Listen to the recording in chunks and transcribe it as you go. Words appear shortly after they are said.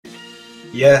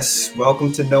Yes,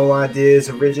 welcome to No Ideas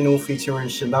Original featuring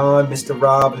Shalon, Mr.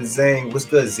 Rob, and Zane. What's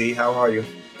good, Z? How are you?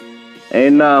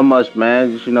 Ain't not much,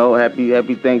 man. Just,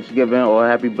 happy Thanksgiving or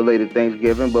happy belated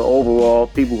Thanksgiving. But overall,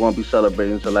 people gonna be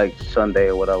celebrating till like Sunday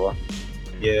or whatever.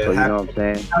 Yeah, So you happy, know what I'm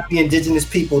saying? happy Indigenous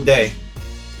People Day.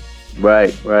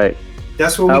 Right, right.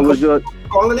 That's what How was your?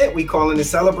 calling it. We calling it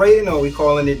celebrating, or we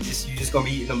calling it just you just gonna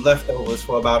be eating them leftovers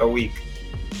for about a week.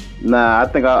 Nah, I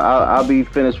think I'll be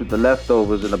finished with the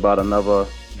leftovers in about another,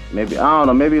 maybe I don't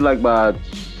know, maybe like by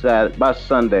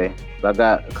Sunday. I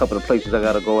got a couple of places I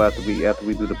gotta go after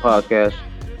we do the podcast.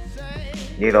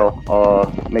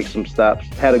 Yeah, Make some stops.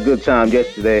 Had a good time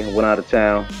yesterday. Went out of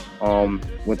town.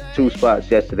 Went to two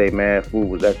spots yesterday, man. Food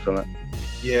was excellent.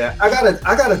 yeah. I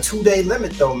got a 2 day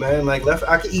limit though, man. Like left,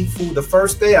 I can eat food the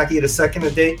first day. I can eat the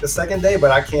second day,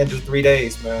 but I can't do 3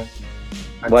 days, man.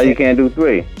 I Why you can't. can't do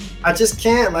three? I just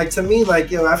can't. Like to me,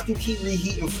 like after you keep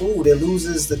reheating food, it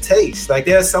loses the taste. Like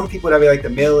there's some people that be like the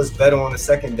meal is better on the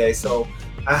second day. So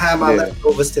I had my Yeah.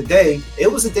 leftovers today.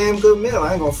 It was a damn good meal.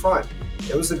 I ain't gonna front.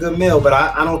 It was a good meal, but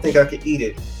I don't think I could eat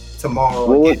it tomorrow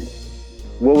What again. was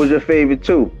what was your favorite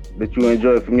two that you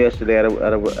enjoyed from yesterday out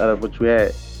of what you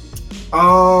had?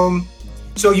 Um,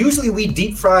 so usually we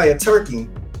deep fry a turkey,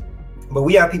 but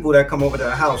we have people that come over to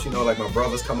the house. Like my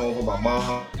brothers come over, my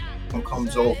mom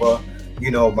comes over.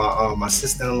 My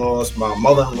sister-in-laws, my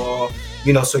mother-in-law.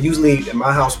 So usually in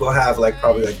my house we'll have like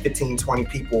probably like 15, 20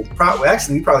 people. Probably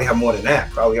actually we probably have more than that.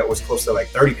 Probably it was close to like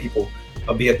 30 people.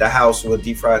 Will be at the house with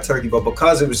deep fried turkey. But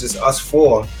because it was just us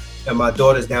four and my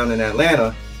daughter's down in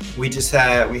Atlanta, we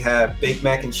had baked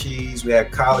mac and cheese, we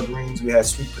had collard greens, we had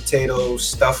sweet potatoes,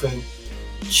 stuffing,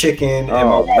 chicken, and my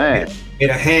Oh wife man. made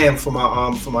a ham for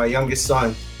my youngest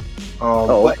son.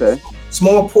 Oh, But okay.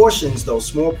 small portions though,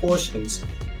 small portions.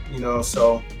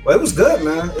 So but it was good,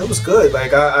 man. It was good.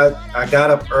 Like I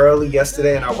got up early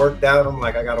yesterday and I worked out. I'm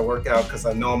like I gotta work out because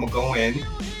I know I'm gonna go in.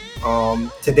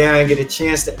 Today I didn't get a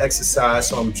chance to exercise,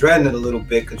 so I'm dreading it a little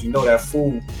bit because that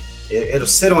food, it'll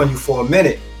sit on you for a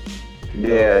minute. You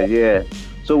know, Yeah, yeah.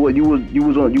 So what you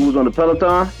was on the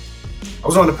Peloton? I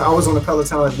was on the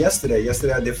Peloton yesterday.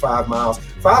 Yesterday I did 5 miles.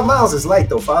 5 miles is light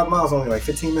though. 5 miles only like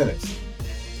 15 minutes.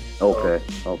 So Okay,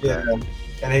 yeah, okay.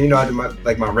 and then I do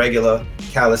my regular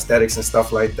calisthenics and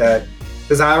stuff like that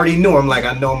because I already knew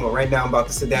I know right now I'm about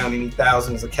to sit down and eat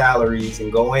thousands of calories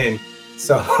and go in.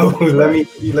 So let Right.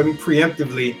 me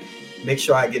preemptively make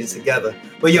sure I get it together.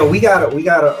 But yo, we got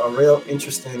a real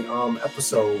interesting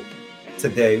episode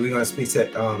today. We're gonna speak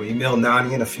to Emil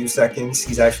Nani in a few seconds.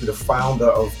 He's actually the founder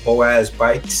of Boaz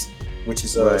Bikes, which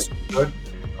is a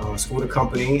Right. scooter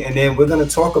company, and then we're gonna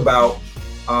talk about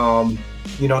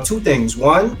two things.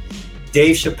 One,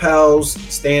 Dave Chappelle's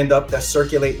stand up that's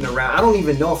circulating around. I don't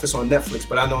even know if it's on Netflix,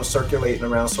 but I know it's circulating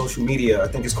around social media. I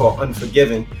think it's called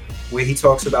Unforgiven, where he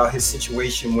talks about his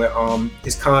situation with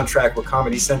his contract with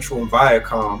Comedy Central and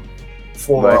Viacom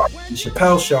for Right. the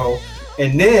Chappelle show.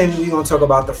 And then we're gonna talk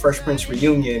about the Fresh Prince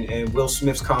reunion and Will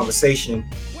Smith's conversation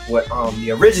with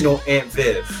the original Aunt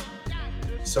Viv.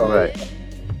 So Right.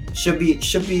 should be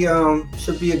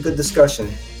a good discussion.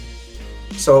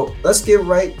 So let's get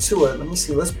right to it. Let me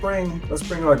see. Let's bring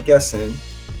our guests in.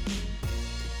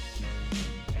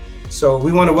 So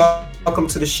we want to welcome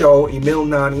to the show Emil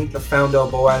Nani, the founder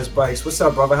of Boaz Bikes. What's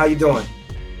up, brother? How you doing?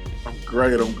 I'm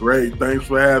great. I'm great. Thanks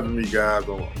for having me, guys.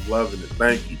 I'm loving it.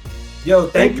 Thank you. Yo,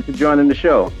 Thank thank you you. for joining the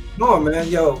show. No, man.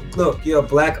 Yo, look, you're a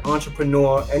black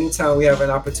entrepreneur. Anytime we have an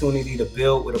opportunity to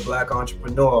build with a black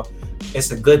entrepreneur,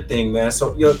 it's a good thing, man.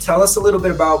 So, tell us a little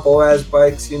bit about Boaz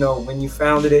Bikes. When you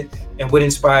founded it and what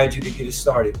inspired you to get it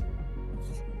started.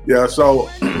 Yeah, so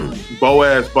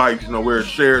Boaz Bikes, we're a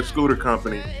shared scooter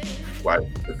company. Like,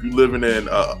 if you're living in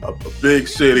a big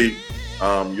city,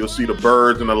 you'll see the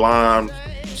Birds and the Limes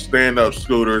stand-up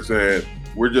scooters, and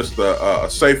we're just a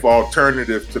safe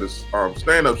alternative to the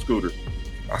stand-up scooter.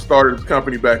 I started this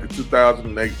company back in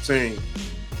 2018.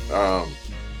 Um,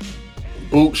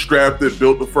 Bootstrapped it,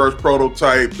 built the first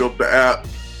prototype, built the app,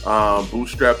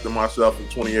 bootstrapped it myself in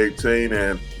 2018,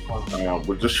 and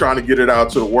we're just trying to get it out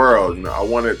to the world. I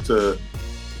wanted to.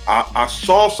 I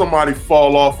saw somebody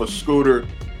fall off a scooter.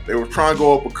 They were trying to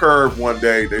go up a curve one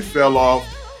day. They fell off,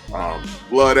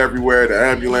 blood everywhere. The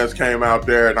ambulance came out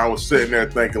there, and I was sitting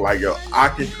there thinking, like, yo, I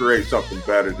can create something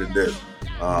better than this.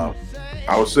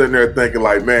 I was sitting there thinking,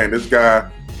 like, man, this guy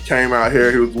came out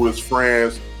here. He was with his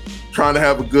friends, trying to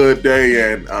have a good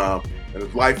day, and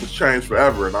his life has changed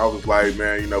forever. And I was like,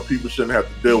 man, people shouldn't have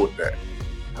to deal with that.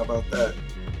 How about that?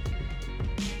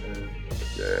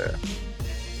 Yeah.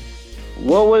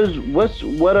 What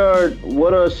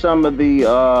are some of the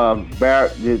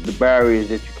barriers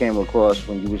that you came across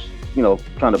when you was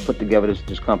trying to put together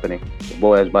this company,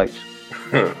 Boaz Bikes?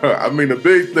 I mean, the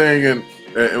big thing, and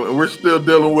we're still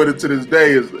dealing with it to this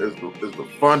day, is the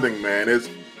funding, man. It's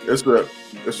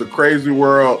a crazy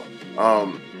world.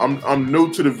 I'm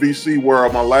new to the VC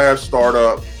world. My last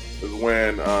startup is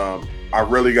when I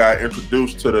really got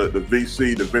introduced to the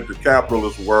VC, the venture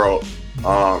capitalist world.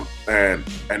 And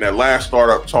that last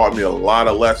startup taught me a lot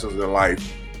of lessons in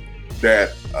life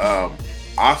that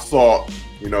I thought,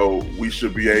 we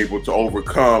should be able to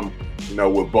overcome,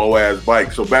 with Boaz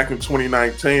Bikes. So back in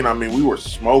 2019, I mean, we were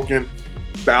smoking,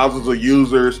 thousands of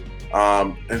users,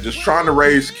 and just trying to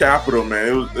raise capital, man.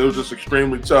 It was just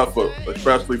extremely tough,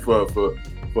 especially for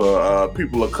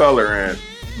people of color. And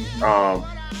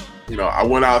I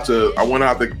went out to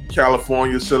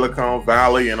California, Silicon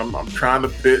Valley, and I'm trying to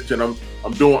pitch, and I'm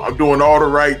doing all the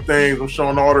right things. I'm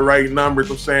showing all the right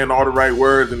numbers. I'm saying all the right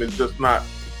words, and it's just not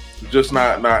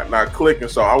clicking.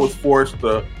 So I was forced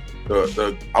to go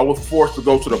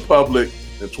to the public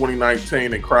in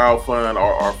 2019 and crowdfund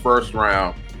our first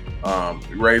round.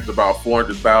 We raised about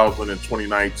 $400,000 in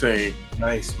 2019.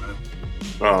 Nice, man.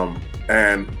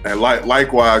 And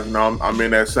likewise, I'm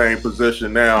in that same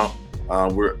position now.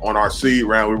 We're on our seed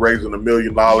round. We're raising $1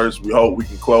 million. We hope we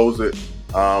can close it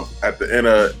by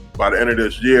the end of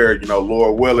this year,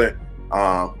 Lord willing.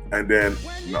 And then,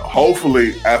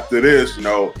 hopefully after this,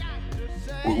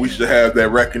 we should have that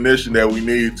recognition that we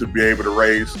need to be able to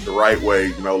raise the right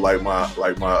way, like my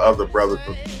other brothers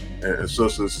and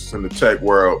sisters in the tech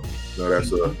world,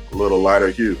 that's a little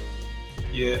lighter hue.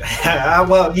 Yeah,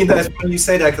 well, it's funny you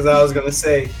say that, because I was going to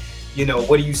say,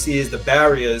 what do you see as the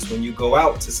barriers when you go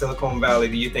out to Silicon Valley?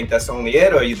 Do you think that's only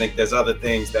it, or you think there's other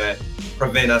things that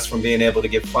prevent us from being able to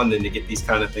get funding to get these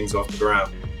kind of things off the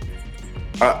ground?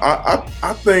 I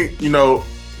think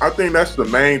that's the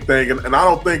main thing, and I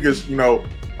don't think it's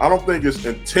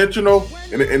intentional,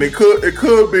 and it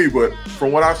could be, but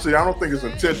from what I see, I don't think it's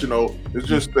intentional. It's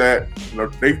just that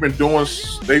they've been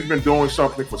doing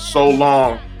something for so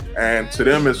long, and to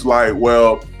them it's like,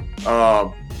 well,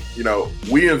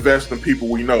 we invest in people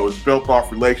we know. It's built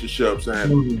off relationships,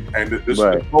 and this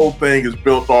whole thing is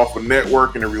built off of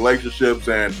networking and relationships,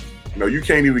 and you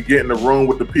can't even get in the room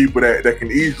with the people that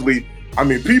can easily. I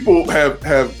mean, people have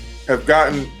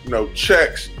gotten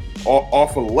checks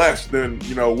off of less than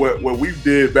what we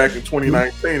did back in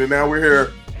 2019, and now we're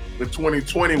here in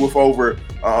 2020 with over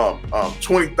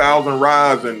 20,000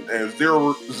 rides and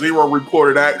zero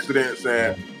reported accidents,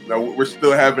 and we're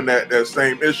still having that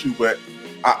same issue. But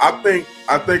I think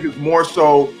it's more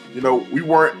so we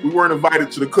weren't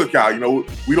invited to the cookout.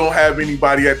 We don't have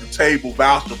anybody at the table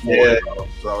vouching for it.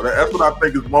 So that's what I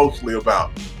think it's mostly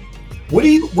about. What do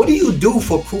you do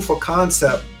for proof of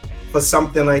concept for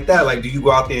something like that? Like, do you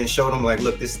go out there and show them, like,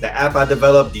 look, this is the app I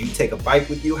developed? Do you take a bike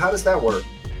with you? How does that work?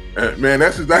 Man,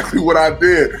 that's exactly what I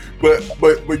did.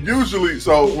 But usually,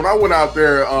 so when I went out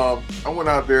there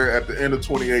at the end of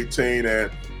 2018 and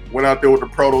went out there with the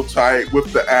prototype,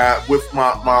 with the app, with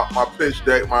my pitch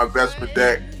deck, my investment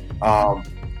deck,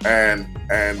 and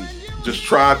just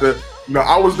tried to.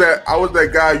 I was that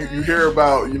guy you hear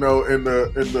about, in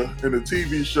the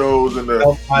TV shows and the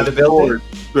stories.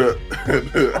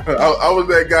 I was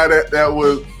that guy that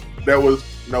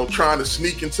was trying to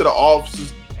sneak into the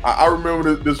offices. I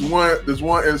remember this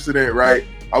one incident, right?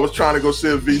 I was trying to go see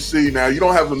a VC. Now, you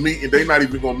don't have a meeting; they're not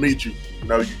even gonna meet you.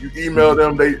 You email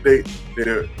them, they're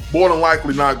more than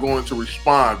likely not going to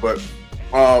respond. But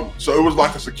so it was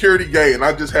like a security gate, and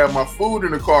I just had my food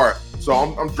in the car. So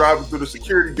I'm driving through the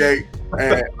security gate,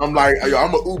 and I'm like,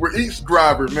 I'm an Uber Eats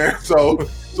driver, man. So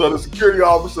the security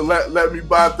officer let me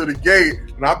by through the gate,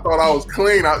 and I thought I was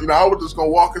clean. I was just gonna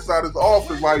walk inside his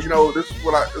office, like, this is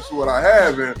what I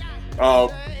have. And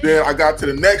then I got to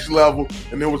the next level,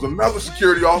 and there was another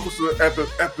security officer at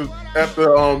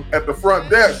the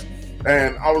front desk,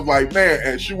 and I was like, man,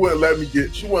 and she wouldn't let me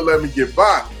get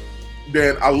by.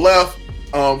 Then I left.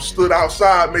 Stood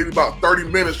outside maybe about 30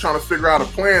 minutes trying to figure out a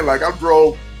plan. Like, I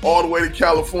drove all the way to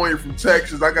California from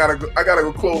Texas. I gotta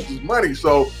go close this money.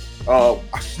 So I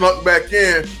snuck back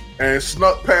in and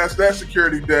snuck past that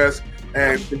security desk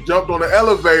and jumped on the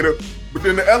elevator. But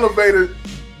then the elevator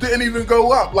didn't even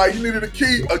go up. Like, you needed a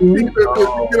key to get up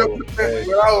to the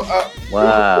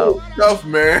wow. It was tough,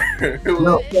 man. It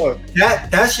was tough.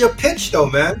 That's your pitch, though,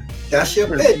 man. That's your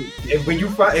pitch.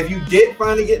 If you did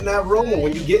finally get in that room, or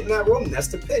when you get in that room, that's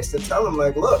the pitch, to tell them,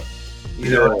 like, look,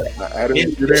 I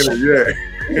didn't get in it yet.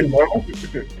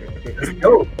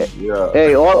 Yeah.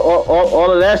 Hey,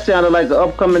 all of that sounded like the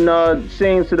upcoming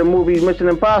scenes to the movie Mission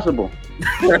Impossible.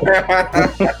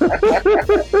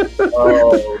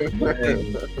 Oh,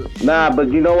 man. Nah,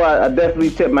 but you know what? I definitely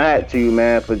tip my hat to you,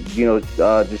 man, for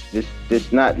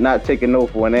just not taking no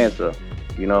for an answer.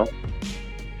 You know.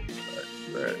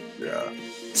 Yeah.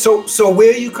 So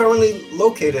where are you currently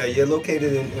located? You're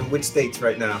located in which states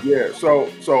right now? Yeah. So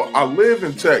I live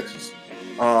in Texas,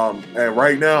 and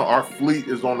right now our fleet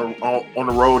is on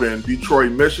the road in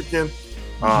Detroit, Michigan.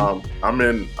 I'm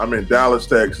in Dallas,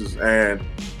 Texas, and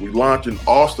we launch in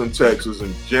Austin, Texas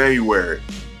in January.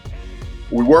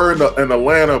 We were in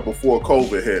Atlanta before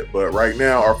COVID hit, but right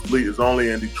now our fleet is only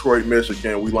in Detroit,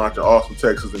 Michigan. We launch in Austin,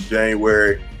 Texas in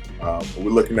January. We're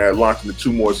looking at launching to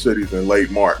 2 more cities in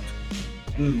late March.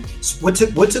 So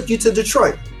what took you to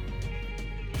Detroit?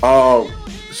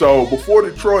 So before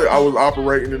Detroit, I was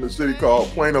operating in a city called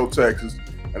Plano, Texas,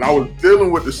 and I was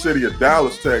dealing with the city of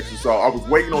Dallas, Texas. So I was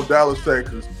waiting on Dallas,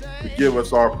 Texas to give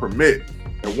us our permit.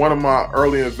 And one of my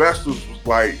early investors was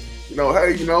like,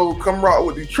 hey, come rock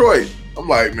with Detroit. I'm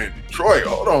like, man, Detroit,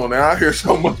 hold on now. I hear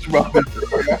so much about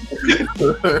Detroit.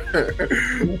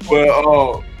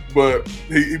 But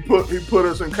he put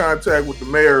us in contact with the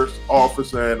mayor's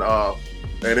office, and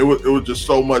it was just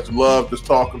so much love just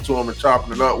talking to him and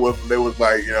chopping it up with him. They was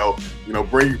like,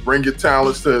 bring your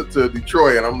talents to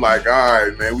Detroit, and I'm like, all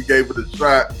right, man, we gave it a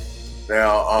shot.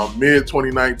 Now mid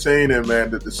 2019, and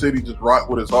man, the city just rocked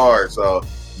with us hard. So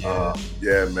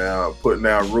yeah, man, I'm putting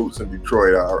down roots in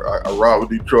Detroit. I rock with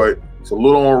Detroit. It's a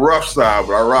little on the rough side,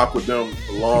 but I rock with them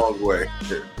a long way.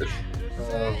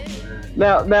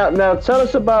 Now, tell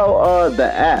us about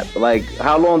the app. Like,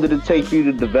 how long did it take you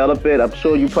to develop it? I'm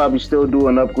sure you probably still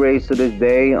doing upgrades to this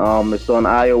day. It's on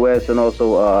iOS and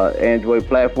also Android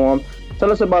platform.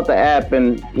 Tell us about the app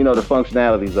and the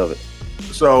functionalities of it.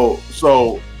 So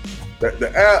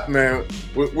the app, man,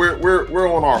 we're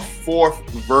on our 4th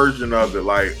version of it,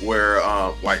 like where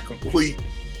like complete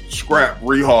scrap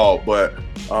rehaul, but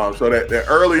so that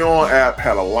early on app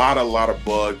had a lot of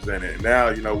bugs in it.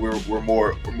 Now we're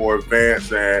more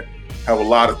advanced and have a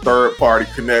lot of third-party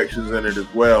connections in it as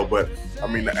well. But I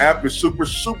mean, the app is super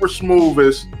smooth.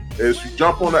 As you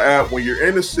jump on the app, when you're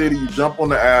in the city, you jump on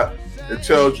the app. It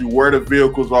tells you where the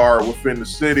vehicles are within the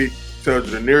city. Tells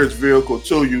you the nearest vehicle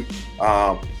to you.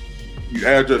 You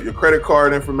add your credit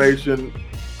card information,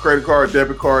 credit card,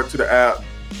 debit card to the app.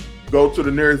 Go to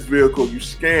the nearest vehicle, you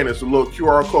scan it. It's a little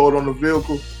QR code on the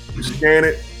vehicle. You scan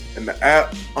it, and the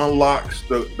app unlocks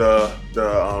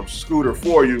the scooter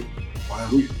for you. Wow.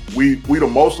 We the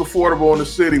most affordable in the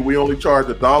city. We only charge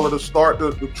 $1 to start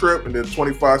the trip, and then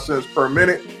 25 cents per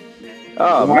minute.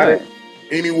 Oh, man.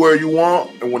 Anywhere you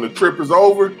want, and when the trip is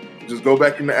over, just go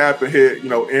back in the app and hit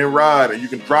end ride, and you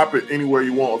can drop it anywhere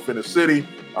you want within the city.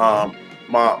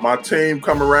 My team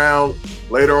come around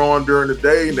later on during the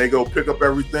day, and they go pick up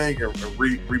everything and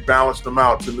rebalance them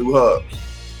out to new hubs.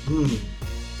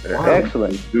 Wow.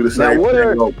 Excellent. Do the same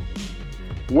thing.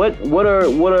 What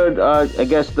are I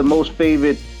guess the most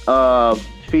favorite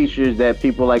features that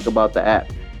people like about the app?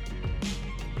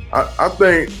 I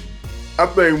think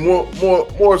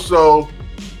more so.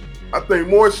 I think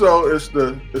more so it's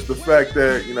the fact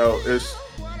that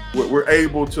we're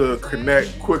able to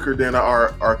connect quicker than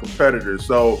our competitors.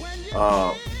 So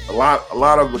a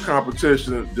lot of the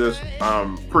competition just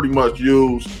pretty much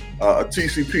use a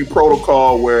TCP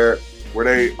protocol where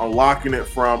they unlocking it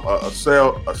from a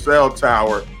cell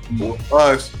tower. With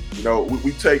us,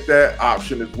 we take that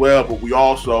option as well, but we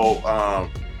also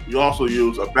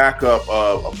use a backup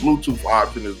a Bluetooth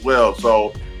option as well.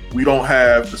 So we don't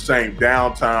have the same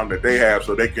downtime that they have,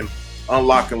 so they can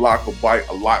unlock and lock a bike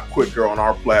a lot quicker on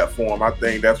our platform. I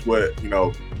think that's what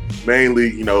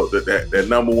mainly that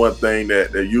number one thing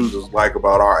that users like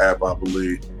about our app, I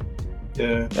believe.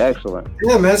 Yeah. Excellent.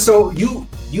 Yeah, man. So you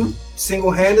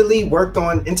single-handedly worked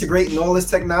on integrating all this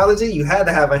technology. You had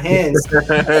to have a hand.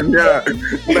 Yeah,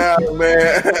 nah,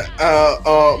 man.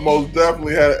 Most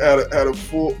definitely had a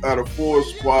full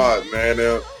squad, man.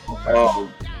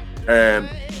 And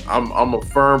I'm a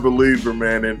firm believer,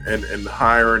 man, in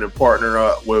hiring and partnering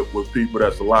up with people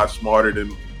that's a lot smarter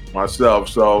than myself.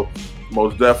 So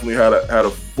most definitely had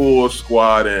a full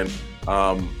squad and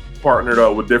partnered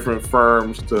up with different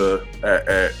firms to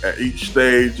at each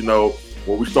stage.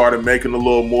 When we started making a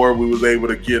little more, we was able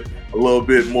to get a little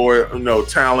bit more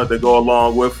talent to go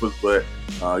along with us. But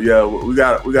yeah, we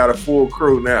got a full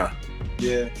crew now.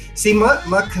 Yeah. See,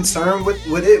 my concern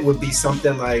with it would be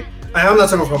something like, I'm not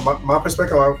talking from my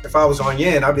perspective. If I was on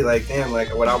your end, I'd be like, damn,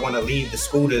 like, would I want to leave the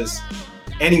scooters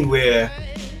anywhere?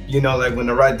 Like when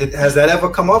the ride, has that ever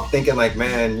come up? Thinking like,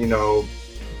 man,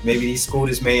 maybe these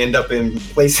scooters may end up in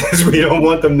places we don't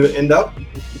want them to end up.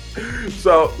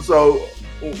 So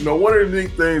one of the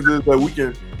neat things is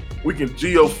that we can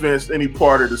geo-fence any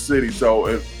part of the city. So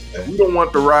if we don't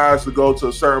want the rides to go to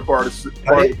a certain part of the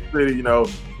city,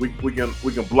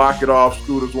 we can block it off.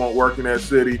 Scooters won't work in that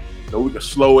city. We can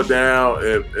slow it down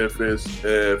if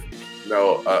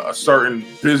a certain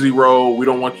busy road, we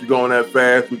don't want you going that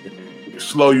fast. We can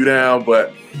slow you down,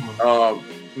 but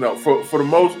for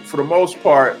the most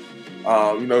part,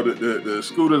 the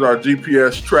scooters are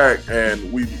GPS tracked, and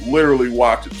we literally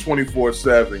watch it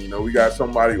 24/7. We got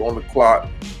somebody on the clock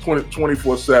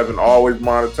 24/7, always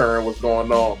monitoring what's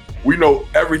going on. We know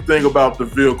everything about the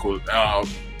vehicle.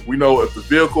 We know if the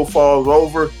vehicle falls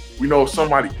over. We know if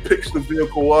somebody picks the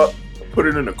vehicle up and put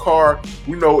it in the car.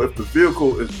 We know if the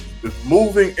vehicle is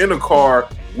moving in a car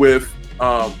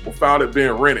without it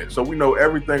being rented. So we know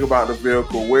everything about the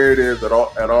vehicle, where it is at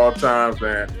all times,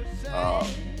 and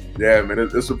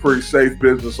it's a pretty safe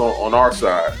business on our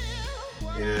side.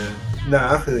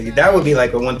 Yeah, I feel you. That would be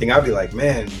like the one thing I'd be like,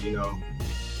 man,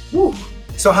 woo.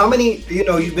 So how many,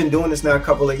 you've been doing this now a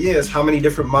couple of years. How many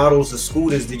different models of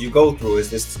scooters did you go through? Is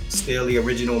this still the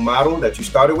original model that you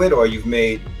started with, or you've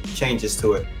made changes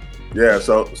to it? Yeah,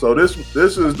 so this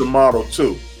is the Model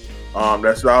 2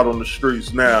 that's out on the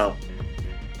streets now.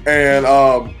 And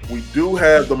we do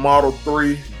have the Model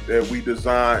 3 that we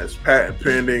designed. It's patent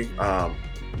pending.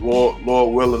 Lord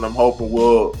willing, I'm hoping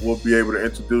we'll be able to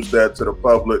introduce that to the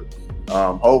public.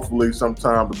 Hopefully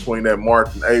sometime between that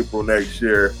March and April next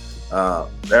year.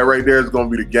 That right there is going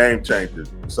to be the game changer.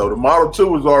 So the Model 2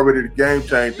 was already the game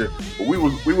changer, but we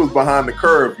was behind the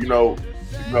curve.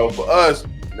 For us,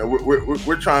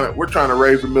 we're trying to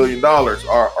raise $1 million.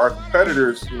 Our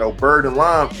competitors, Bird and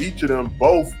Lime, each of them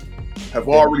both have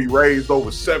already raised over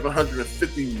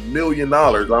 $750 million.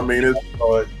 I mean,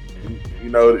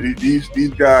 these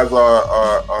guys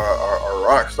are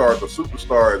rock stars or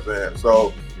superstars, and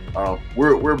so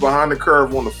we're behind the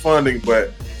curve on the funding,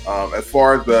 but as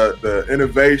far as the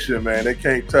innovation, man, they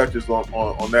can't touch us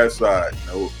on that side.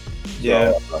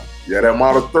 Yeah. So, that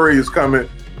Model 3 is coming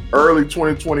early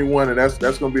 2021, and that's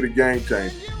going to be the game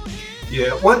changer.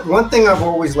 Yeah, one thing I've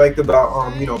always liked about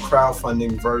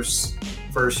crowdfunding versus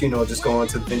just going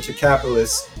to the venture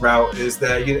capitalist route is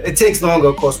that it takes longer,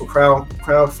 of course, with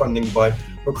crowdfunding, but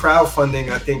with crowdfunding,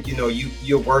 I think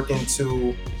you're working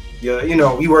to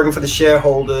we working for the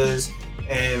shareholders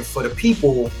and for the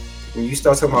people. When you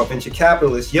start talking about venture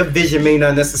capitalists, your vision may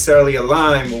not necessarily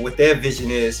align with what their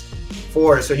vision is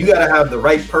for it. So you got to have the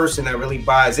right person that really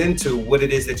buys into what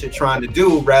it is that you're trying to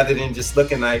do, rather than just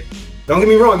looking like, don't get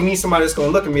me wrong, you need somebody that's going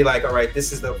to look at me like, all right,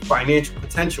 this is the financial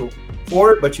potential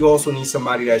for it, but you also need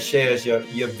somebody that shares your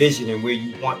vision and where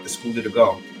you want the scooter to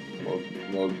go.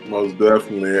 Most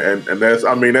definitely. And that's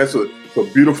a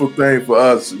beautiful thing for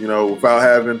us, without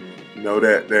having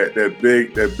that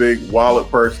big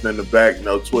wallet person in the back,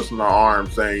 twisting our arm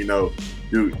saying,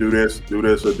 do this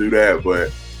or do that.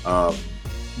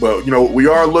 But we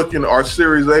are looking our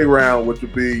Series A round, which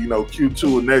would be,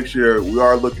 Q2 of next year. We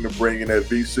are looking to bring in that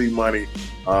VC money.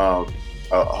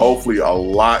 Hopefully a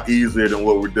lot easier than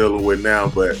what we're dealing with now,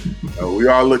 but we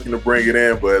are looking to bring it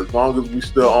in. But as long as we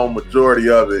still own majority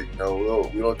of it,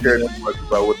 we don't care too much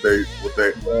about what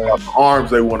arms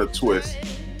they want to twist.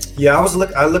 Yeah,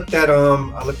 I looked at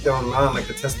online, like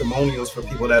the testimonials for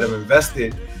people that have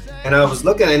invested, and I was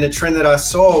looking, and the trend that I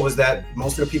saw was that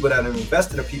most of the people that have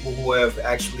invested are people who have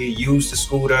actually used the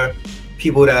scooter,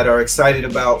 people that are excited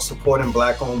about supporting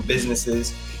Black-owned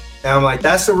businesses. And I'm like,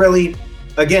 that's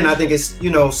again, I think it's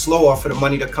slower for the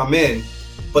money to come in,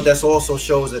 but that's also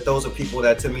shows that those are people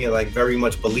that to me are like very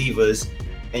much believers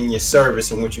in your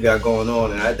service and what you got going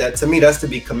on, and that to me, that's to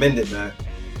be commended, man.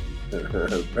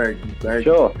 Thank you.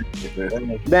 Sure.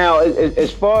 Now, as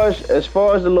far as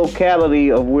the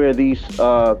locality of where these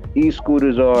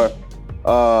e-scooters are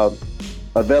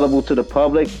available to the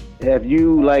public, have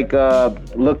you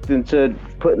looked into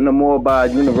putting them more by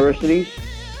universities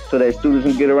so that students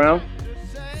can get around?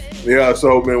 Yeah,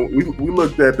 so man, we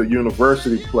looked at the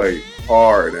university play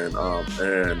hard, and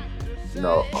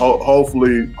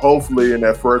hopefully in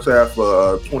that first half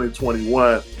of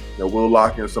 2021, we'll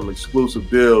lock in some exclusive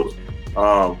deals.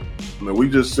 We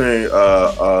just seen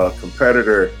a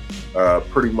competitor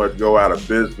pretty much go out of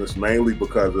business, mainly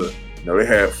because of they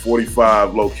had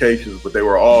 45 locations, but they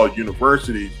were all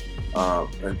universities,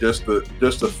 and just the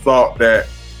thought that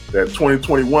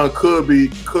 2021 could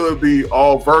be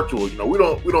all virtual. We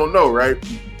don't know, right?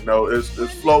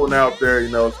 It's floating out there.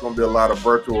 It's going to be a lot of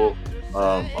virtual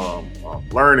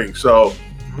learning. So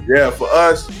yeah, for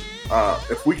us,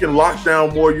 if we can lock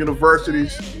down more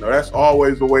universities, that's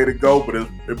always the way to go. But it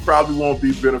probably won't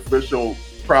be beneficial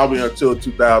until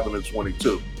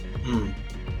 2022.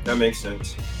 That makes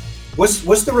sense.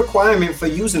 What's the requirement for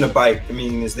using a bike? I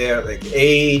mean, is there like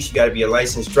age? You got to be a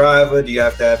licensed driver. Do you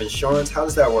have to have insurance? How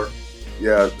does that work?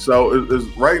 Yeah, so it's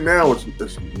right now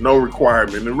it's no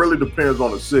requirement. It really depends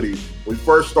on the city. When we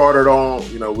first started on,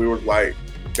 we were like,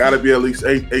 got to be at least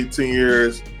 18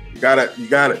 years. You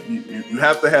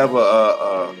have to have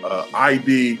a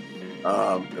ID.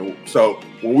 And so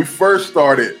when we first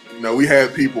started, we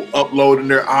had people uploading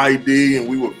their ID, and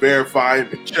we would verify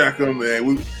it and check them.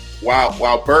 And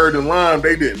while Bird and Lime,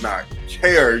 they did not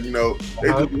care. They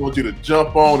just want you to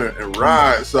jump on it and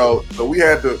ride. So we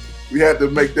had to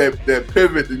make that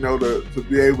pivot, to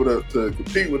be able to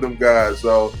compete with them guys.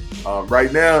 So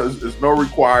right now, it's no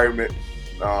requirement.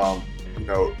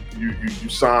 You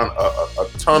sign a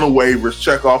ton of waivers,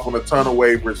 check off on a ton of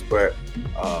waivers, but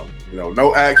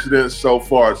no accidents so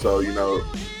far. So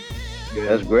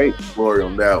that's great. Glory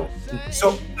on that one.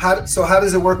 So how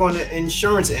does it work on the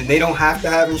insurance? And they don't have to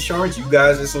have insurance. You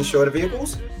guys just insure the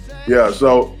vehicles? Yeah.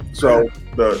 So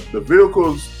the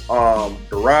vehicles, the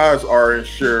rides are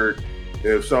insured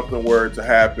if something were to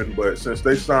happen. But since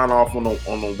they sign off on the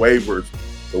waivers,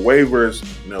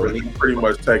 really? Pretty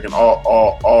much taking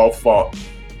all fault.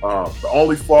 The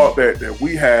only fault that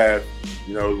we have,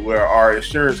 where our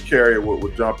insurance carrier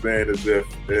would jump in is if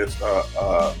it's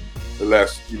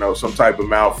unless some type of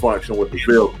malfunction with the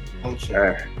vehicle.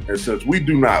 And since we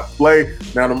do not play,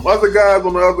 now the other guys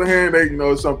on the other hand, they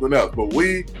it's something else. But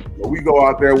we go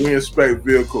out there, we inspect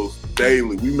vehicles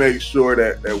daily. We make sure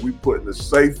that we put the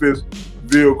safest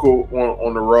vehicle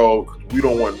on the road. We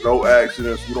don't want no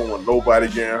accidents. We don't want nobody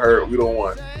getting hurt. We don't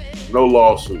want no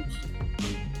lawsuits.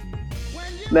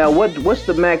 Now, what's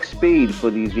the max speed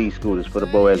for these e-scooters, for the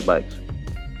Boaz bikes?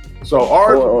 So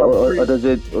ours, or does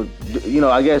it,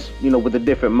 I guess, with the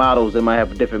different models, they might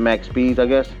have different max speeds, I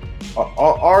guess.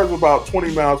 Ours is about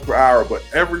 20 miles per hour, but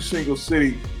every single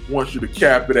city wants you to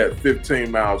cap it at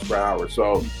 15 miles per hour.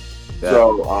 So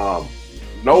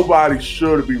nobody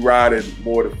should be riding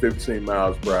more than 15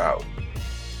 miles per hour.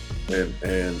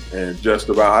 And just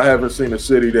about, I haven't seen a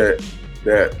city that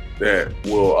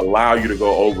will allow you to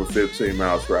go over 15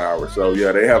 miles per hour. So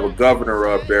yeah, they have a governor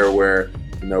up there where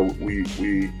we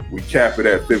cap it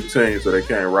at 15, so they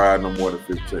can't ride no more than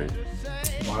 15.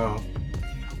 Wow.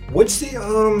 What's the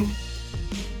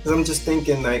I'm just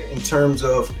thinking, like, in terms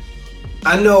of,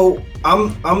 I know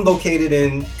I'm located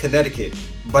in Connecticut,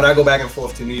 but I go back and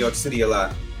forth to New York City a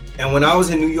lot. And when I was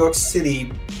in New York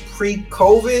City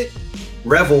pre-COVID,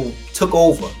 Revel took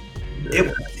over.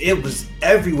 Yeah. It was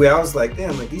everywhere. I was like,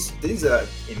 damn, like these are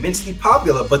immensely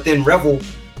popular. But then Revel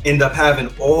ended up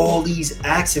having all these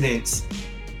accidents,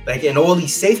 like, and all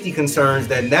these safety concerns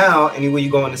that now anywhere you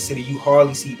go in the city, you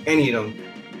hardly see any of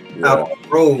them out on the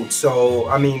road. So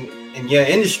I mean, in your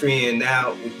industry, and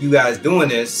now with you guys doing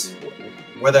this,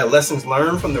 were there lessons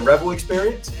learned from the Revel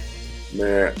experience?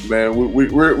 Man, we're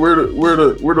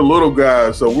the little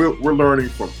guys, so we're learning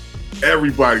from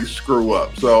everybody's screw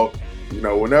up. So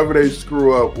whenever they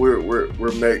screw up, we're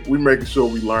making sure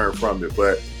we learn from it.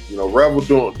 But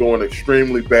Revel doing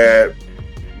extremely bad,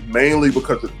 mainly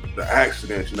because of the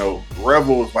accidents.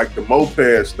 Revel is like the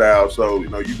moped style, so you're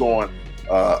going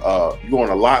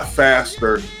a lot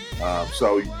faster.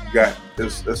 So you got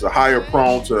it's a higher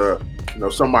prone to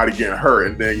somebody getting hurt,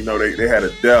 and then they had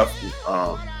a death.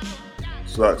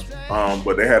 Sucks,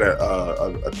 but they had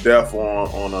a death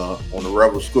on a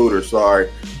Revel scooter. Sorry,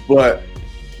 but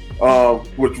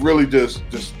which really just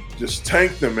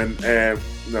tanked them, and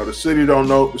the city don't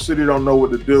know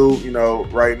what to do.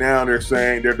 Right now they're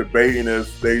debating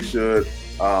if they should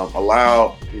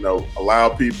allow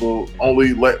people,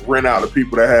 only rent out to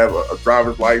people that have a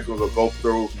driver's license or go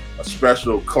through a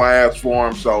special class for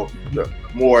them. So the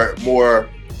more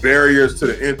barriers to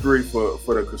the entry for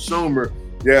the consumer.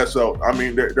 Yeah, so I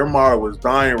mean their model is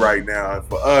dying right now, and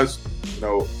for us,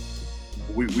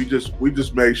 we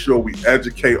just make sure we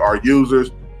educate our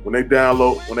users when they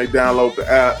download the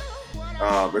app.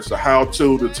 It's a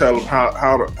how-to tell them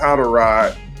how to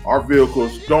ride. Our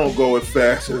vehicles don't go as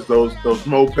fast as those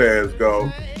mopeds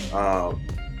go.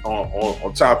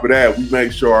 On top of that, we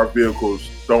make sure our vehicles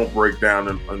don't break down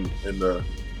in the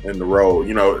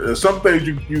road. Some things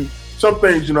you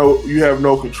have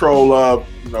no control of.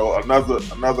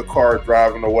 Another car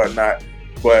driving or whatnot.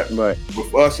 But right.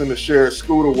 With us in the shared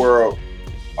scooter world,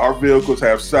 our vehicles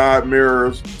have side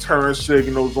mirrors, turn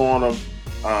signals on them.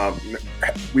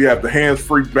 We have the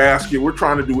hands-free basket. We're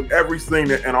trying to do everything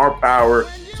in our power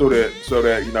so that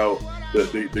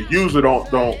the user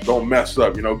don't mess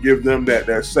up. Give them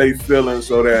that safe feeling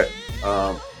so that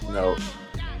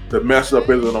the mess up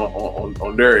isn't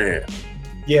on their end.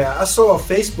 Yeah, I saw a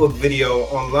Facebook video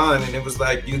online, and it was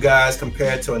like you guys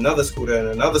compared to another scooter,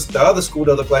 and the other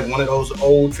scooter looked like one of those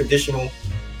old traditional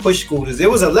push scooters. It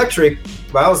was electric,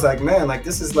 but I was like, man, like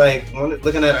this is like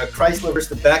looking at a Chrysler versus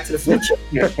the Back to the Future.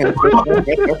 But,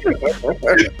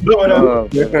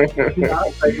 I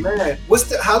was like, man,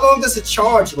 how long does the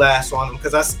charge last on them?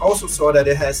 Because I also saw that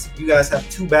you guys have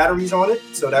 2 batteries on it,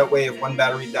 so that way if one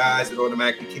battery dies, it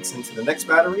automatically kicks into the next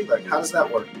battery. Like, how does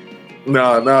that work?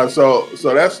 No. So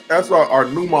that's our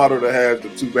new model that has the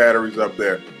 2 batteries up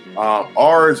there.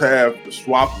 Ours have the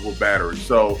swappable battery.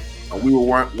 So we were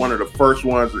one of the first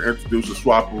ones to introduce a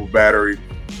swappable battery.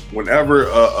 Whenever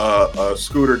a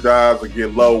scooter dies or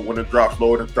get low, when it drops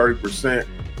lower than 30%,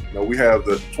 we have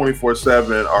the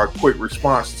 24/7. Our quick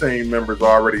response team members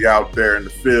already out there in the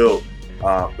field.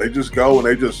 They just go and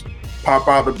they just pop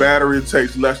out the battery. It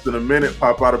takes less than a minute.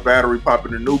 Pop out a battery, pop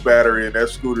in a new battery, and that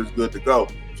scooter's good to go.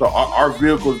 So our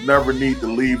vehicles never need to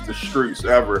leave the streets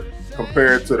ever.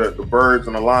 Compared to the Birds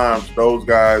and the Limes, those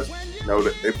guys,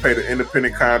 they pay the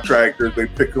independent contractors. They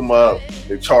pick them up,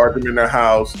 they charge them in their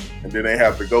house, and then they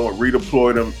have to go and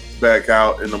redeploy them back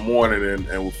out in the morning.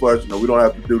 And with us, we don't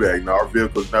have to do that. Our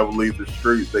vehicles never leave the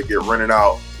streets. They get rented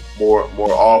out more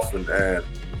often, and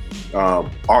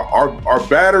our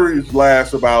batteries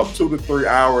last about 2 to 3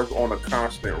 hours on a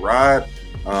constant ride.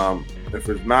 If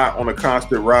it's not on a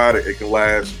constant ride, it can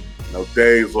last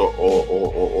days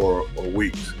or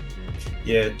weeks.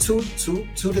 Yeah, 2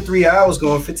 to 3 hours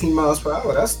going 15 miles per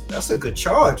hour. That's a good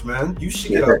charge, man. You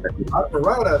should get a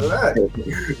route out of that.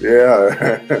 Yeah.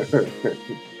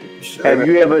 Have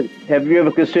you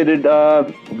ever considered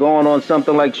going on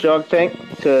something like Shark Tank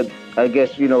to, I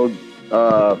guess,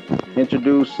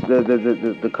 introduce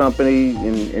the company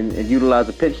and utilize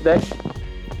a pitch deck?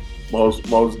 Most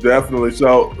definitely.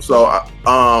 So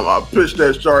I pitched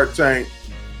that Shark Tank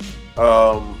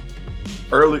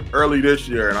early this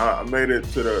year, and I made it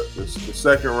to the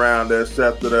second round. They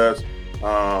accepted us.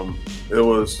 It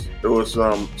was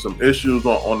some issues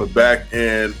on the back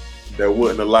end that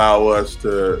wouldn't allow us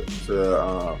to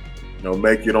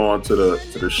make it on to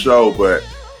the show, but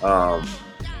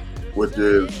which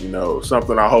is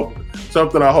something I hope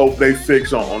they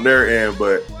fix on their end.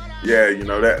 But yeah,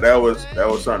 that was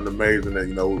something amazing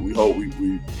that we hope we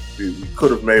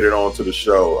could have made it onto the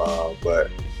show, but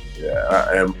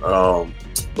yeah. And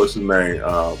what's his name?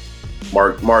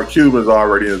 Mark Cuban's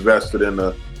already invested in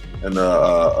a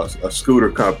scooter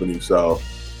company, so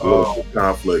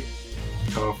conflict.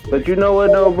 But you know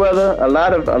what though, brother? A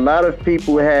lot of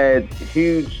people had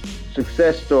huge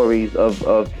success stories of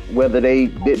whether they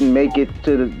didn't make it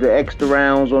to the extra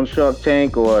rounds on Shark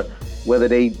Tank, or whether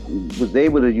they was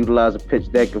able to utilize a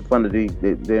pitch deck in front of the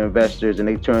investors and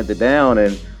they turned it down.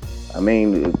 And I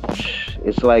mean,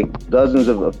 it's like dozens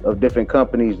of different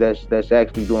companies that's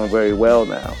actually doing very well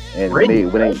now. And when they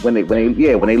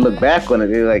look back on it,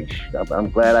 they're like, I'm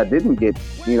glad I didn't get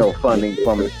funding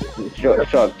from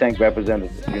Shark Tank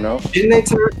representatives. Didn't they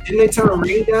turn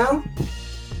Ring down?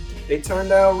 They turned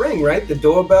down Ring, right? The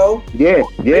doorbell. Yeah,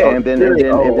 and then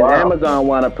Amazon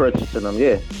wound up purchasing them.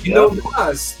 Yeah.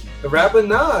 Nas, the rapper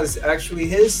Nas, actually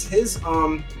his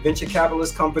venture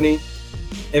capitalist company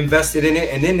invested in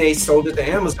it, and then they sold it to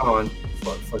Amazon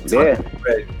for tons of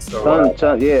bread. So,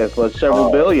 for several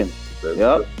billion.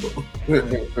 Yep.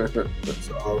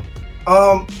 So,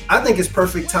 I think it's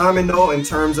perfect timing though, in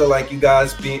terms of like you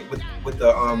guys being with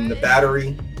the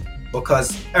battery,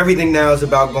 because everything now is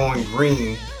about going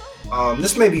green.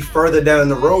 This may be further down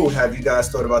the road. Have you guys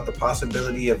thought about the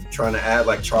possibility of trying to add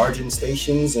like charging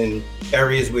stations in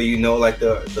areas where like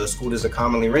the scooters are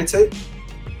commonly rented?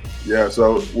 Yeah,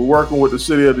 so we're working with the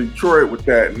city of Detroit with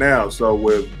that now. So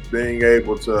with being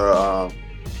able to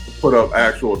put up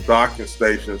actual docking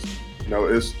stations,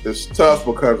 it's tough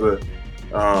because of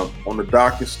on the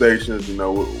docking stations,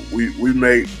 we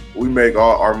make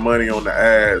all our money on the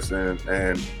ads,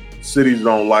 and cities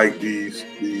don't like these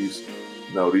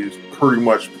pretty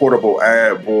much portable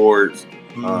ad boards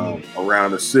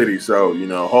around the city. So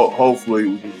hopefully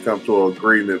we can come to an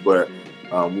agreement, but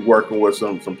we're working with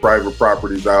some private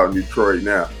properties out in Detroit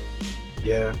now.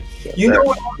 Yeah.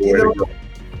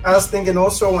 I was thinking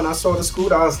also when I saw the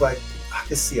scooter, I was like, I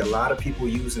could see a lot of people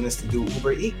using this to do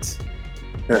Uber Eats.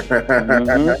 Sure.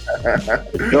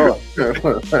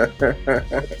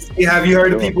 Have you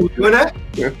heard of people doing that?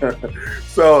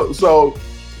 So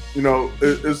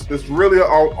it's really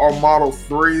our Model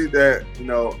 3 that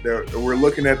that we're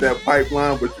looking at that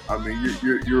pipeline. But I mean,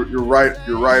 you're right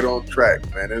on track,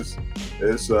 man. It's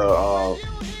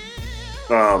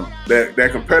that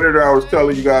competitor I was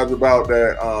telling you guys about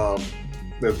that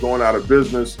that's going out of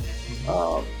business.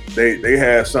 They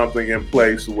had something in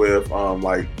place with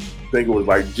like I think it was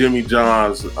like Jimmy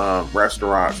John's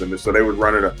restaurants, and so they were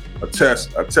running a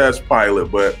test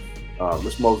pilot. But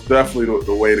it's most definitely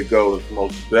the way to go. It's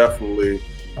most definitely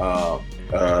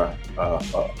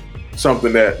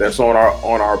something that's on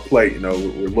our plate.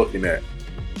 We're looking at.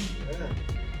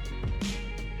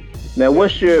 Now,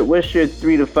 what's your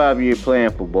 3 to 5 year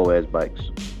plan for Boaz Bikes?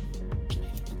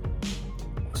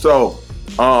 So,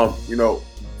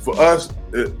 for us,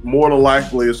 more than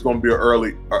likely it's going to be an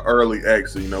early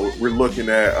exit. We're looking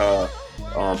at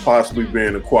possibly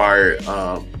being acquired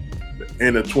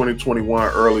end of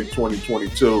 2021, early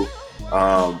 2022.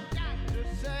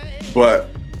 But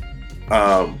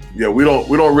we don't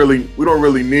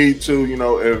really need to.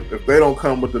 If they don't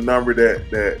come with the number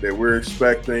that we're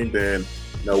expecting, then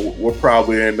we'll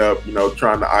probably end up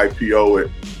trying to IPO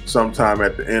it sometime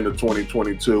at the end of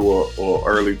 2022 or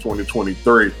early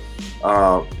 2023.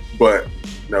 But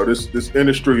this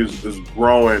industry is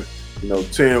growing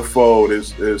tenfold.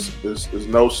 There's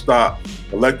no stop.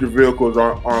 Electric vehicles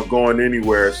aren't going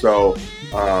anywhere. So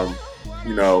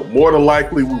more than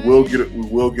likely we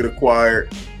will get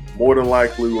acquired. More than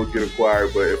likely we'll get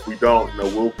acquired. But if we don't,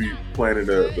 we'll be planning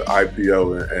the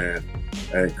IPO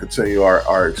and continue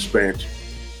our expansion.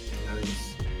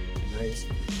 Nice.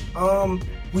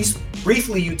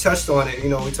 Briefly you touched on it. We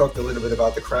talked a little bit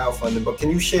about the crowdfunding, but can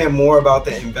you share more about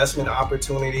the investment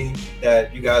opportunity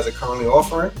that you guys are currently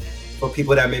offering for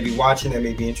people that may be watching and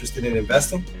may be interested in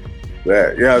investing?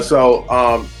 Yeah. So,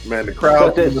 the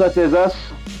crowd such as us.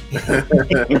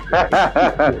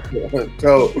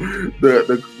 So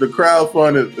the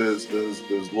crowdfund is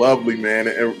lovely, man,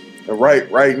 and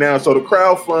right now. So the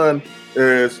crowdfund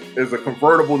is a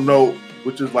convertible note,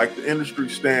 which is like the industry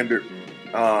standard.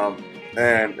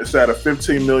 And it's at a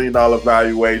 $15 million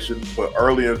valuation, but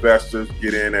early investors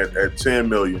get in at $10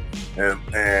 million. And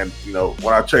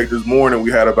when I checked this morning, we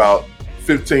had about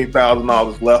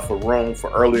 $15,000 left for room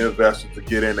for early investors to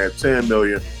get in at $10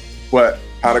 million. But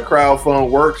how the crowdfund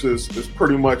works is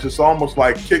pretty much, it's almost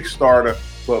like Kickstarter,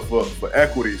 but for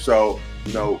equity. So,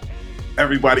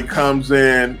 everybody comes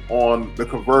in on the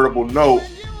convertible note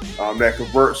that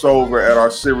converts over at our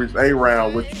Series A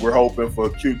round, which we're hoping for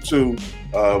Q2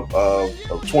 of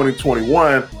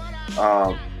 2021.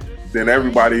 Then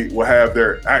everybody will have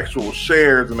their actual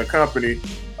shares in the company.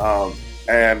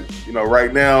 And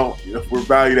right now, if we're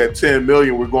valued at $10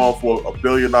 million, we're going for a $1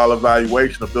 billion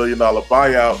valuation, $1 billion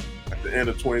buyout at the end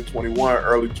of 2021,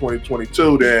 early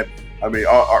 2022. Then,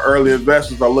 our early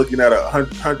investors are looking at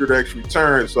 100x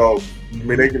return. So,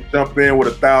 they can jump in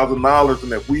with $1,000,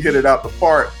 and if we hit it out the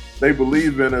park, they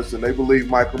believe in us, and they believe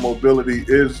micromobility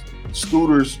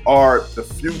scooters are the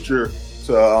future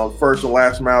to first and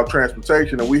last mile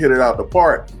transportation, and we hit it out the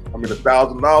park.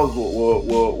 $1,000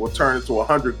 will turn into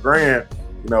 $100,000,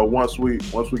 once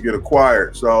we get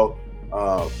acquired. So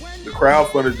the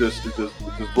crowdfund is just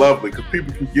lovely because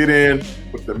people can get in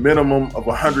with the minimum of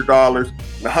 $100,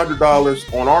 and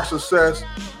 $100 on our success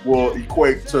will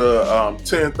equate to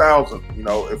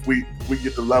 $10,000. If we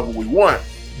get the level we want.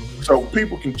 So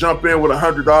people can jump in with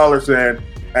 $100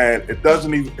 and it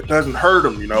doesn't hurt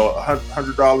them.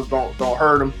 $100 don't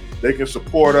hurt them. They can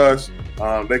support us.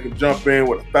 They can jump in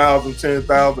with $1,000,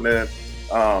 $10,000, and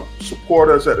support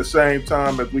us at the same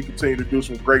time as we continue to do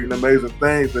some great and amazing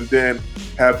things, and then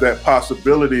have that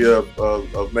possibility of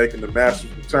making the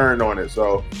massive return on it.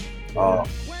 So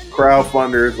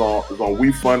crowdfunder is on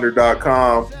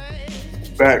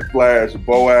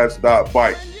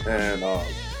wefunder.com/Boaz.bike, and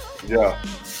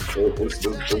it's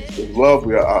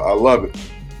lovely. I love it.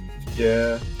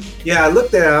 Yeah. I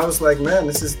looked at it. I was like, man,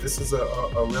 this is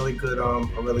a really good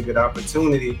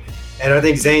opportunity. And I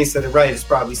think Zane said it right. It's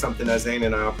probably something that Zane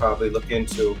and I'll probably look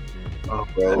into.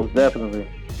 Definitely.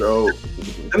 So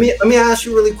let me ask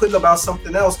you really quick about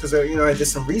something else, because I did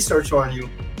some research on you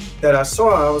that I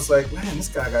saw. I was like, man, this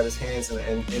guy got his hands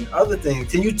in other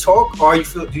things. Can you talk, or do you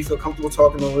feel comfortable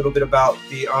talking a little bit about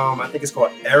the I think it's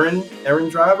called Aaron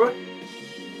Driver?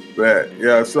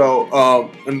 Yeah.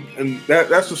 So and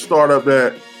that's a startup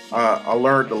that I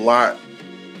learned a lot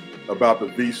about the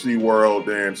VC world.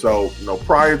 And so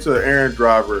prior to Aaron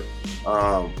Driver,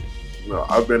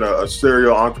 I've been a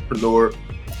serial entrepreneur.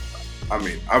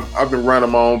 I've been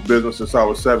running my own business since I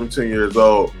was 17 years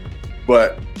old.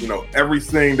 But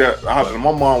everything that my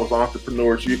mom was an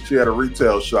entrepreneur. She had a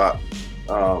retail shop,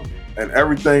 and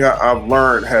everything I've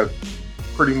learned has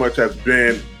pretty much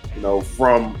been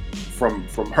from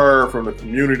her, from the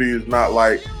community. Is not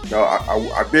like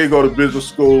I did go to business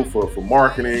school for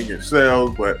marketing and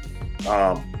sales, but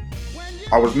I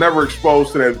was never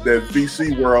exposed to that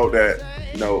VC world that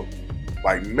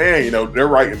like, man, you know, they're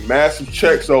writing massive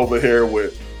checks over here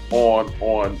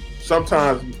on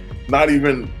sometimes not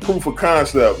even proof of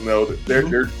concept. You know,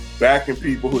 they're backing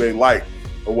people who they like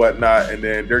or whatnot, and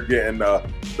then they're getting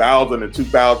 1,000 and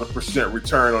 2,000%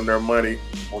 return on their money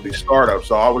on these startups.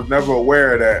 So I was never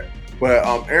aware of that. But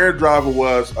Aaron Driver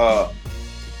was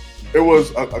it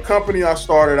was a company I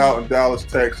started out in Dallas,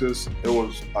 Texas. It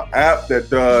was an app that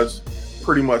does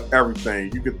pretty much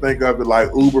everything. You can think of it like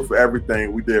Uber for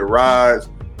everything. We did rides,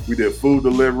 we did food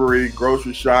delivery,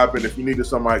 grocery shopping. If you needed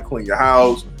somebody to clean your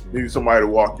house, needed somebody to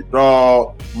walk your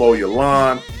dog, mow your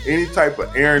lawn, any type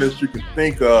of errand that you can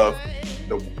think of,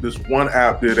 this one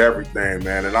app did everything,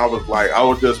 man. And I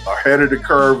was just ahead of the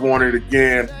curve on it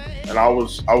again. And I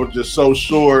was just so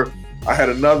sure. I had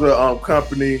another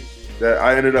company that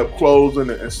I ended up closing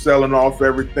and selling off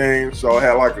everything. So I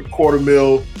had like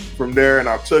 $250,000 from there, and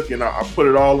I took it and I put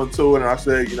it all into it. And I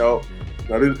said,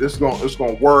 it's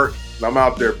gonna work. And I'm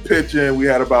out there pitching. We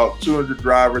had about 200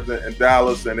 drivers in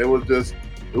Dallas, and it was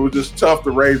just tough to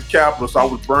raise capital. So I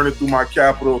was burning through my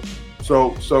capital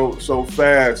so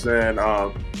fast. And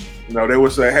they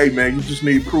would say, hey man, you just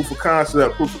need proof of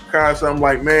concept. I'm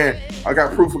like, man, I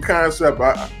got proof of concept.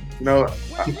 I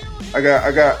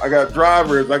got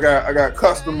drivers, I got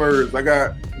customers, I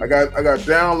got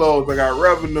downloads, I got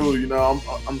revenue.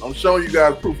 I'm showing you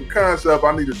guys proof of concept.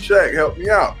 I need a check, help me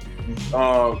out.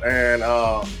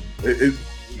 It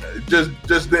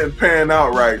just didn't pan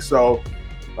out right. So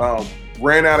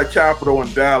ran out of capital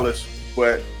in Dallas,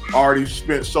 but already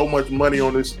spent so much money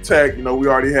on this tech. We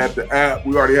already had the app,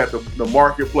 we already had the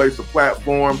marketplace, the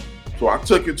platform. So I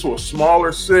took it to a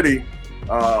smaller city.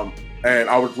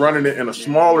 And I was running it in a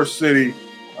smaller city,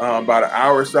 about an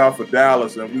hour south of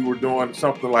Dallas, and we were doing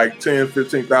something like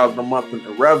 $10,000-15,000 a month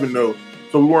in revenue.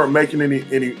 So we weren't making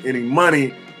any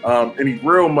money, any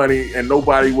real money, and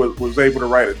nobody was able to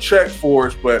write a check for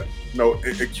us. But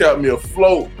it kept me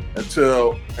afloat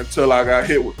until I got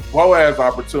hit with the Boaz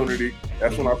opportunity.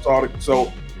 That's when I started.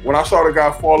 So when I saw the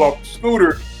guy fall off the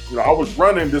scooter, I was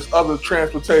running this other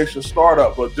transportation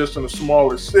startup, but just in a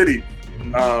smaller city.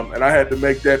 And I had to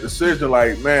make that decision,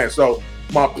 like, man, so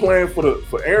my plan for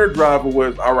Aaron Driver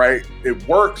was, all right, it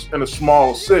works in a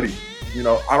small city. I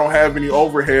don't have any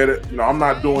overhead. I'm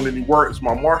not doing any work. It's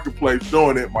my marketplace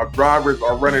doing it. My drivers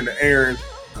are running the errands.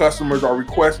 Customers are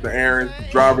requesting errands. The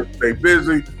drivers stay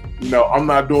busy. I'm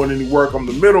not doing any work. I'm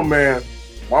the middleman.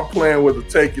 My plan was to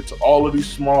take it to all of these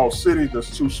small cities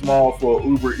that's too small for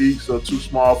Uber Eats or too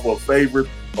small for a Favorite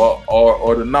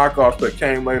or the knockoffs that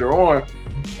came later on.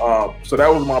 So that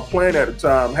was my plan at the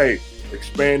time. Hey,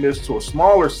 expand this to a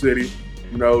smaller city.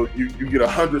 You get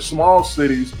 100 small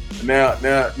cities, and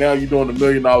now you're doing $1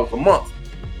 million a month.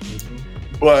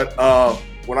 Mm-hmm. But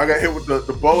when I got hit with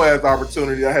the Boaz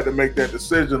opportunity, I had to make that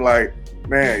decision. Like,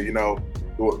 man, do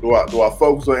I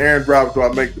focus on Aaron Driver? Do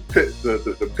I make the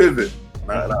pivot?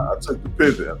 I took the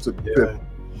pivot.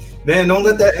 Man, don't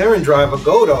let that Aaron Driver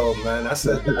go though, man. I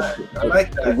said that. I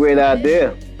like that. A great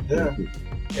idea. Yeah.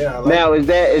 Yeah, now is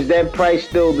that price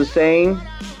still the same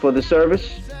for the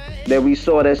service that we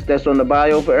saw that's on the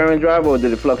bio for Aaron Driver, or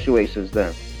did it fluctuate since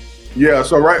then? Yeah,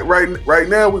 so right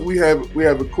now we have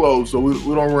it closed, so we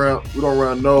don't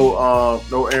run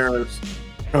no errands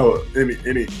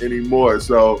anymore.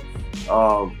 So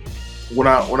when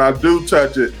I do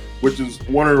touch it, which is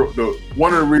one of the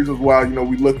reasons why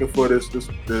we looking for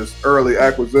this early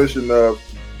acquisition of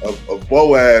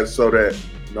Boaz, so that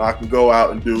I can go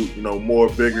out and do more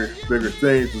bigger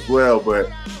things as well. But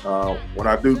when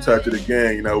I do touch it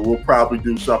again, we'll probably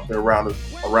do something around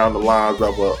the lines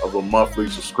of a monthly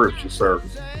subscription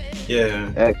service.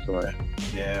 Yeah, excellent.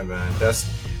 Yeah, man, that's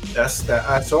that.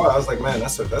 I saw it. I was like, man,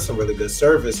 that's a really good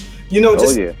service.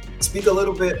 Speak a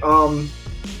little bit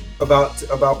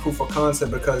about proof of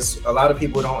concept, because a lot of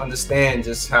people don't understand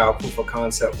just how proof of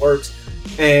concept works,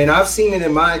 and I've seen it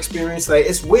in my experience. Like,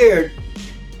 it's weird,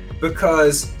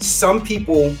 because some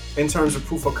people, in terms of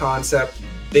proof of concept,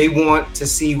 they want to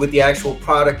see what the actual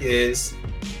product is,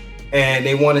 and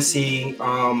they want to see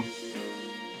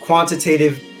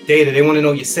quantitative data. They want to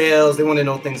know your sales. They want to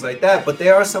know things like that. But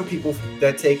there are some people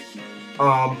that take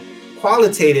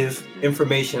qualitative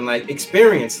information, like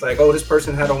experience, like, oh, this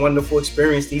person had a wonderful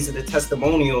experience. These are the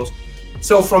testimonials.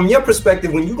 So from your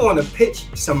perspective, when you're going to pitch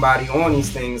somebody on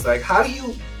these things, like, how do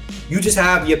you just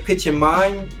have your pitch in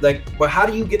mind, like, but how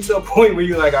do you get to a point where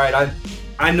you're like, all right,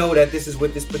 I know that this is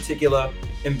what this particular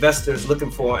investor is looking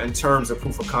for in terms of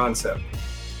proof of concept?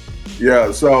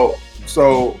 Yeah, so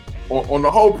on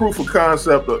the whole proof of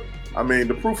concept,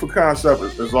 the proof of concept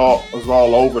is all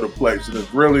over the place, and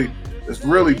it's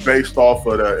really based off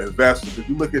of the investor. If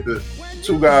you look at the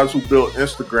two guys who built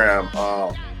Instagram.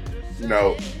 You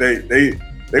know, they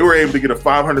were able to get a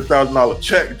 $500,000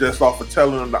 check just off of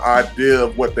telling them the idea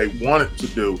of what they wanted to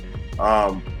do,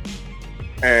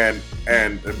 and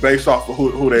based off of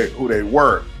who they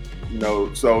were. You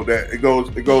know, so that it goes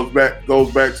back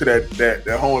to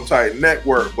that home tight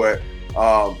network. But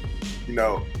you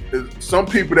know, some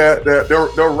people that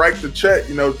they'll write the check,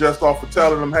 you know, just off of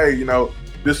telling them, hey, you know,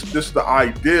 this is the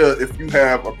idea. If you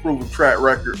have a proven track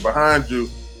record behind you,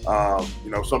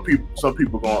 you know, some big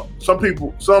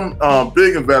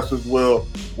investors will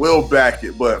back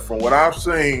it. But from what I've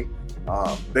seen,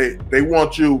 they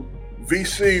want you,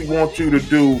 VC wants you to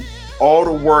do all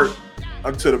the work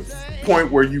until the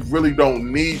point where you really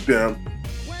don't need them.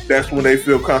 That's when they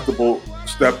feel comfortable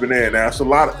stepping in. Now it's a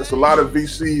lot of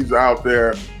VCs out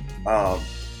there, and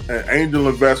angel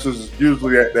investors is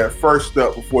usually at that first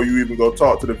step before you even go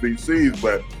talk to the VCs.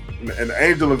 But and the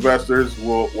angel investors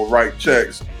will write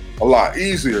checks a lot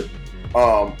easier,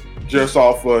 just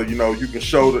off of, you know, you can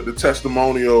show the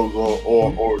testimonials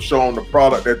or show them the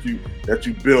product that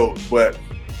you built. But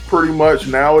pretty much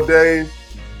nowadays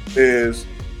is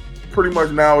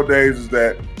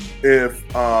that if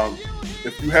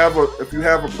you have a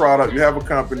product, you have a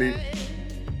company,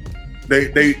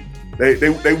 they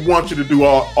want you to do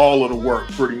all of the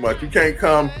work pretty much. You can't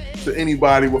come to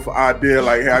anybody with an idea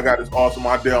like, hey, I got this awesome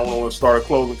idea, I want to start a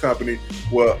clothing company.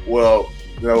 Well,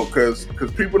 you know, because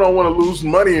people don't want to lose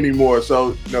money anymore.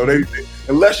 So, you know, they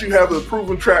unless you have a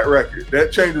proven track record,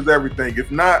 that changes everything. If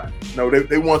not, you know,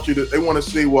 they want to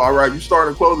see, well, all right, you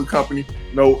started a clothing company,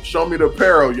 you know, show me the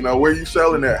apparel, you know, where you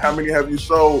selling at, how many have you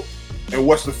sold, and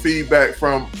what's the feedback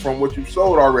from what you've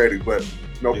sold already. But,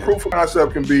 you know, proof of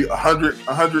concept can be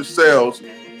 100 sales,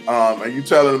 and you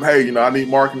telling them, hey, you know, I need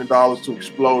marketing dollars to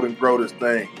explode and grow this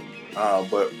thing.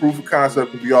 But proof of concept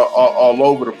can be all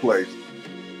over the place.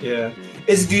 Yeah.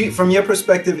 From your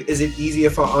perspective, is it easier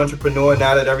for an entrepreneur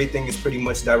now that everything is pretty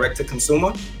much direct to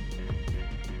consumer?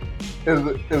 Is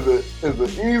it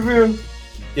easier?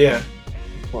 Yeah.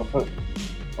 I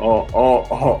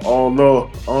don't know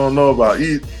about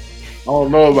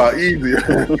easier.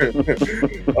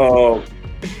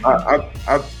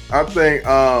 I think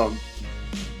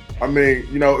I mean,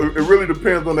 you know, it really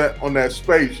depends on that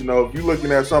space. You know, if you're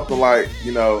looking at something like,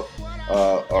 you know,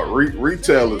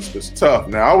 retail is tough.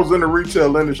 Now, I was in the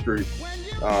retail industry.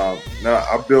 Now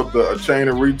I built a chain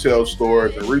of retail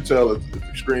stores, and retail is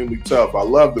extremely tough. I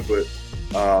loved it, but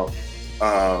I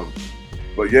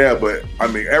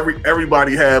mean,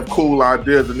 everybody have cool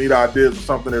ideas and neat ideas of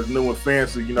something that's new and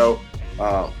fancy, you know.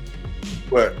 But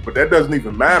that doesn't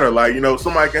even matter. Like, you know,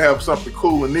 somebody can have something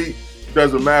cool and neat,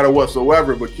 doesn't matter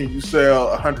whatsoever. But can you sell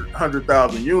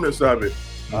 100,000 units of it?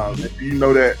 If you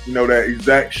know that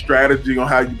exact strategy on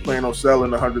how you plan on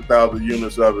selling 100,000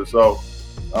 units of it. So,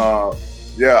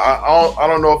 yeah, I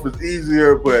don't know if it's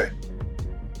easier, but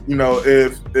you know,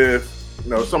 if you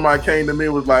know somebody came to me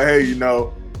and was like, hey,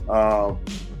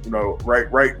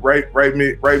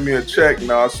 write me a check. You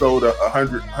know, I sold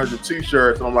 100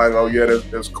 T-shirts, and I'm like, oh yeah,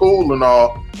 that's cool and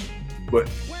all, but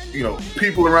you know,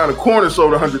 people around the corner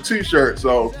sold 100 T-shirts,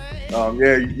 so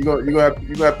yeah, you gonna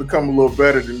have to come a little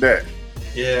better than that.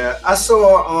 Yeah, I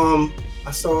saw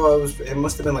it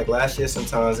must have been like last year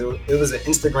sometimes. It was an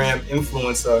Instagram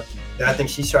influencer that I think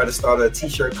she tried to start a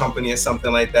T-shirt company or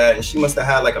something like that, and she must have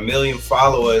had like 1 million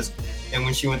followers. And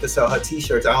when she went to sell her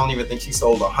T-shirts, I don't even think she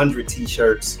sold 100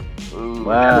 T-shirts.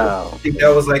 Wow! I think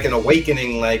that was like an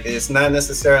awakening. Like, it's not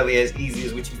necessarily as easy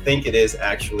as what you think it is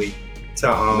actually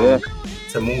to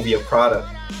move your product.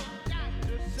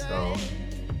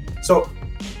 So.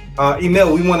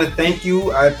 Emil, we want to thank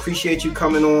you. I appreciate you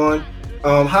coming on.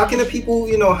 How can the people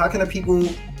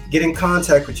get in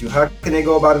contact with you? How can they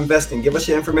go about investing? Give us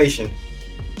your information.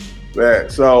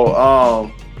 Right.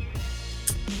 So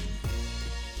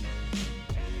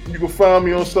you can find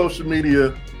me on social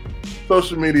media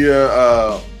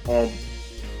on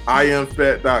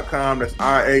iamfet.com. That's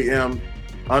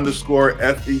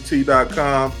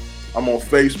IAM_FET.com. I'm on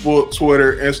Facebook,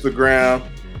 Twitter, Instagram.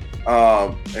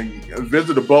 And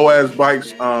visit the Boaz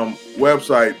Bikes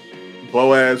website,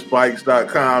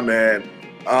 boazbikes.com, and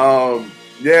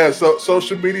yeah, so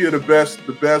social media the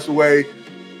best way.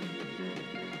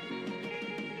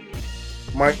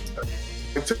 Might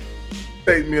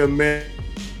take me a minute,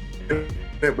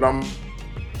 but I'm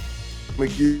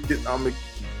gonna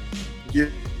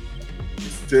get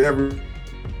to everybody.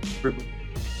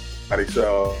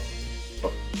 So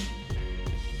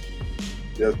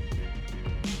yeah.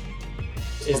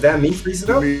 Is that me freezing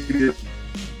up? It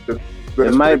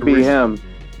might be him.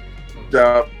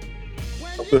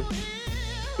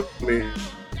 Me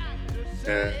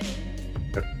and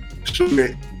shoot me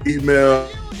an email.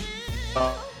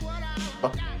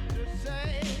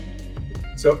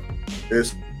 So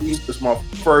it's my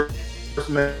first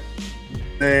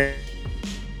name.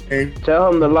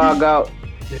 Tell him to log out.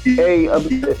 Hey,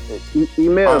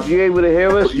 email. If you're able to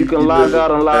hear us, you can log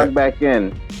out and log back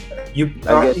in.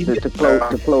 I guess to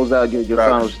close out your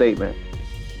final statement.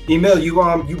 Email,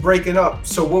 you breaking up.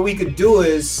 So what we could do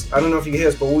is, I don't know if you can hear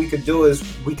us, but what we could do is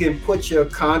we can put your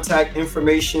contact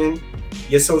information,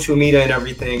 your social media and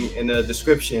everything in the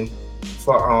description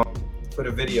for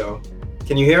the video.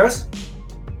 Can you hear us?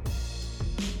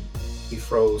 He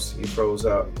froze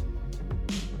up.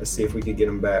 Let's see if we could get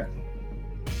him back.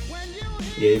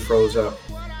 Yeah, he froze up.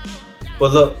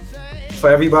 But look, for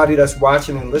everybody that's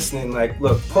watching and listening, like,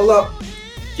 look, pull up,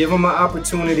 give them an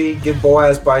opportunity, give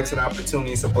Boaz Bikes an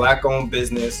opportunity. It's a black-owned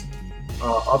business,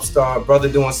 upstart, brother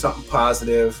doing something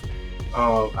positive.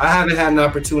 I haven't had an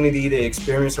opportunity to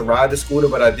experience or ride the scooter,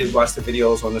 but I did watch the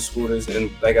videos on the scooters.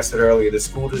 And like I said earlier, the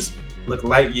scooters look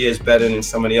light years better than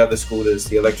some of the other scooters,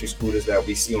 the electric scooters that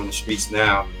we see on the streets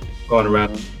now going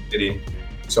around the city.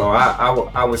 So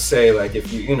I would say, like,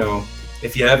 if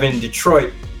you're ever in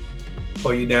Detroit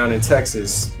or you down in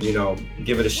Texas,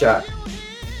 give it a shot.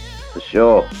 For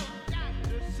sure.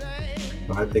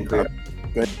 I think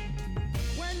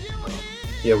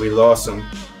we lost him.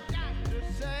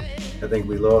 I think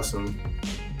we lost him.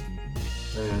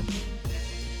 Man.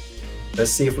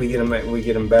 Let's see if we get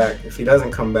him back. If he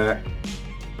doesn't come back,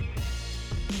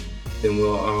 then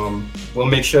we'll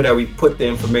make sure that we put the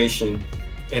information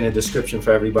in the description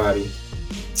for everybody.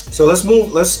 So let's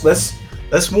move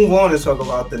on and talk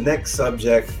about the next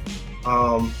subject,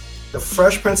 the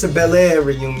Fresh Prince of Bel-Air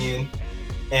reunion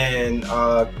and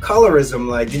colorism.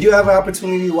 Like, did you have an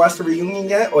opportunity to watch the reunion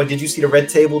yet, or did you see the Red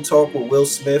Table Talk with Will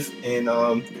Smith and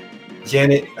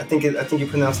Janet? I think you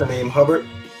pronounced her name Hubbard.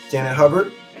 Janet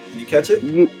Hubbard. Did you catch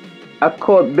it? I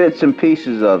caught bits and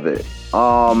pieces of it.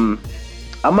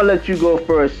 I'm gonna let you go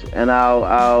first, and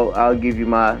I'll give you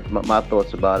my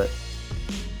thoughts about it.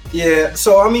 Yeah,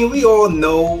 so I mean, we all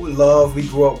love. We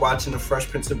grew up watching the Fresh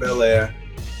Prince of Bel-Air.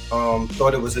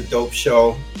 Thought it was a dope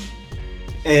show,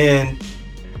 and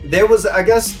there was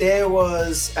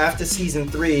after season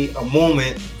 3 a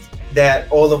moment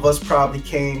that all of us probably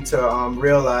came to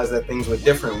realize that things were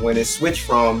different when it switched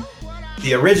from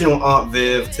the original Aunt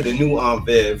Viv to the new Aunt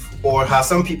Viv, or how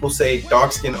some people say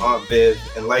dark-skinned Aunt Viv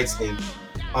and light-skinned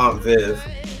Aunt Viv.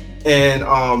 And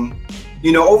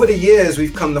over the years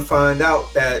we've come to find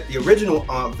out that the original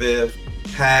Aunt Viv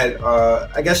had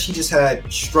she just had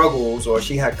struggles, or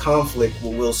she had conflict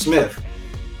with Will Smith.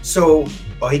 So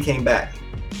he came back.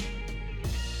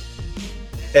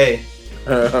 Hey.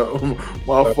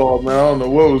 My fault, man. I don't know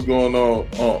what was going on.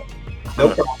 No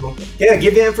problem. Yeah,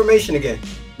 give your information again.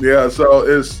 Yeah, so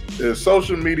it's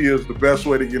social media is the best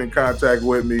way to get in contact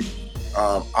with me.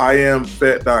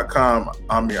 IamFet.com.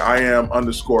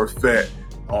 Iam_Fet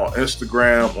on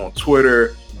Instagram, on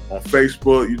Twitter, on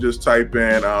Facebook. You just type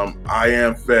in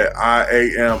IamFet,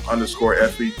 IAM_FET,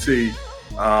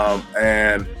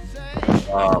 and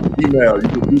email. You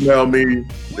can email me.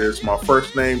 It's my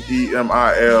first name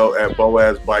EMIL at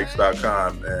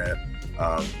BoazBikes.com, and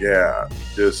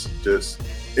just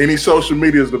any social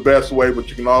media is the best way, but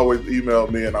you can always email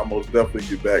me, and I'll most definitely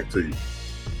get back to you.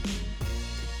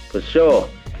 For sure.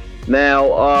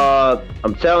 Now,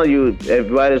 I'm telling you,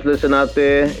 everybody that's listening out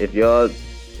there, if you're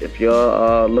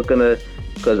looking to,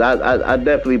 because I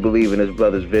definitely believe in this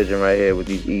brother's vision right here with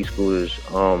these e-scooters.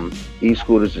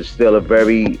 E-scooters is still a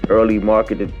very early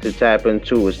market to tap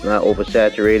into. It's not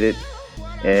oversaturated,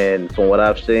 and from what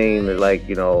I've seen, I like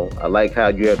how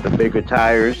you have the bigger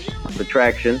tires for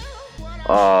traction.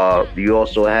 You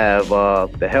also have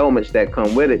the helmets that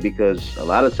come with it, because a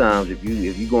lot of times if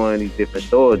you go in these different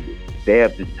stores, they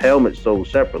have the helmets sold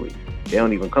separately. They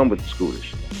don't even come with the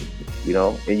scooters,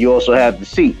 and you also have the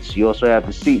seats.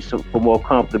 For more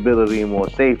comfortability and more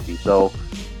safety. So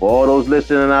for all those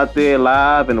listening out there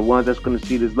live and the ones that's going to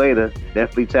see this later,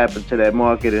 definitely tap into that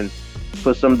market and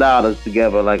put some dollars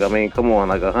together. Come on,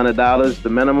 like $100 the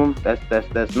minimum.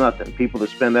 That's nothing. People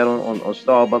that spend that on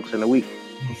Starbucks in a week.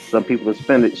 Some people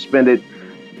spend it,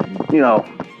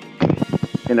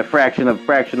 in a fraction of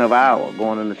an hour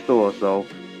going in the store. So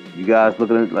you guys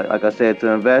looking at, like I said, to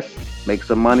invest, make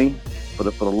some money for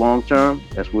the long term.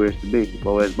 That's where it's to be.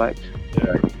 Boaz Bikes.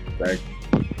 Yeah, thanks.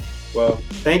 Well,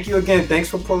 thank you again. Thanks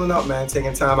for pulling up, man.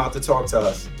 Taking time out to talk to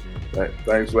us.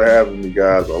 Thanks for having me,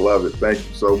 guys. I love it. Thank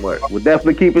you so much. We'll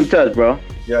definitely keep in touch, bro.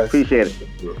 Yes. Appreciate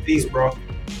it. Peace, bro.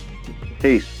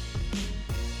 Peace.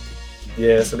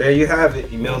 Yeah, so there you have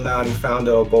it. Emil Nani,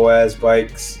 founder of Boaz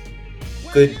Bikes.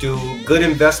 good dude, good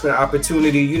investment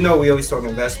opportunity. You know, we always talk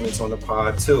investments on the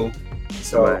pod too.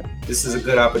 So Right. this is a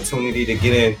good opportunity to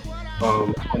get in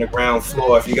on the ground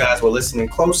floor. If you guys were listening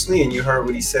closely and you heard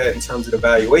what he said in terms of the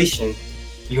valuation,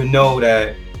 you know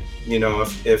that, you know,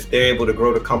 if they're able to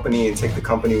grow the company and take the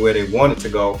company where they want it to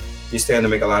go, you stand to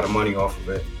make a lot of money off of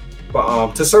it.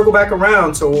 But to circle back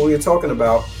around to what we were talking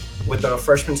about with the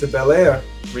Fresh Prince of Bel-Air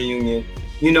reunion,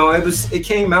 you know, it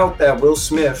came out that Will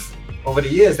Smith, over the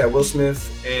years, that Will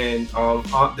Smith and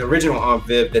the original Aunt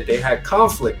Viv, that they had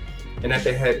conflict and that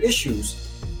they had issues.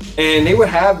 And they would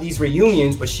have these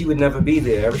reunions, but she would never be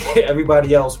there.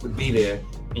 Everybody else would be there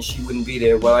and she wouldn't be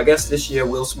there. Well, I guess this year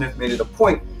Will Smith made it a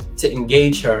point to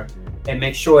engage her and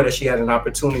make sure that she had an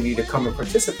opportunity to come and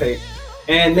participate.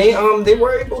 And they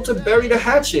were able to bury the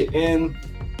hatchet. And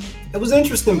it was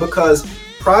interesting because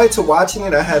prior to watching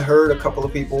it, I heard a couple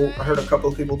of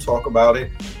people talk about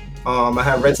it. I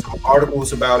had read some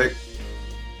articles about it.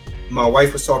 My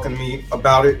wife was talking to me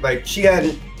about it. Like she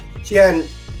hadn't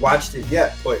watched it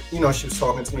yet, but you know, she was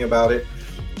talking to me about it.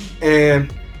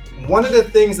 And one of the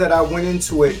things that I went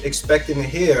into it expecting to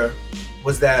hear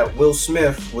was that Will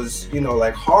Smith was, you know,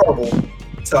 like horrible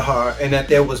to her, and that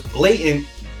there was blatant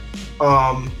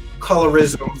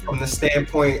colorism from the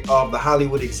standpoint of the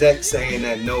Hollywood exec saying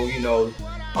that no, you know,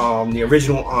 the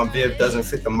original Aunt Viv doesn't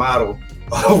fit the model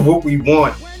of what we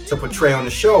want to portray on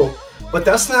the show. But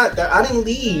that's not that. I didn't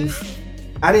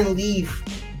leave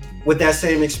with that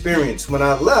same experience. When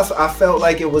I left, I felt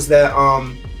like it was that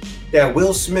that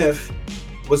Will Smith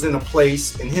was in a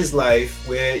place in his life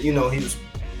where, you know, he was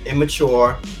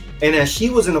immature, and that she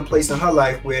was in a place in her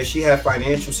life where she had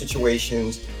financial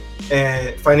situations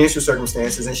and financial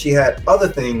circumstances, and she had other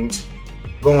things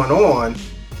going on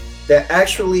that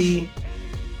actually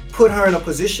put her in a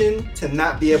position to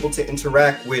not be able to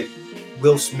interact with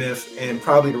Will Smith and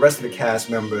probably the rest of the cast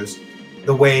members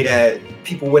the way that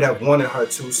people would have wanted her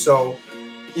to. So,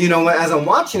 you know, as I'm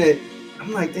watching it,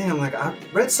 I'm like, damn, like I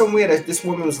read somewhere that this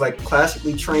woman was like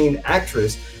classically trained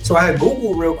actress. So I had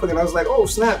Googled real quick and I was like, oh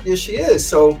snap, yes she is.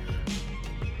 So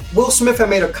Will Smith had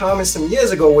made a comment some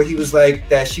years ago where he was like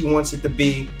that she wants it to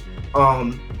be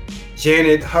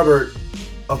Janet Hubbard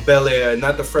of Bel-Air,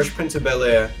 not the Fresh Prince of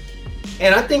Bel-Air.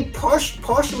 And I think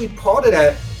partially part of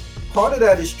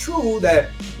that is true, that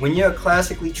when you're a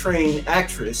classically trained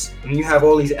actress and you have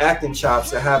all these acting chops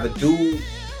that have a dude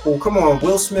who, come on,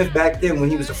 Will Smith back then when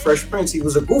he was a Fresh Prince, he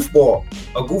was a goofball.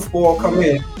 A goofball come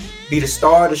in, be the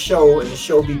star of the show, and the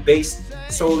show be based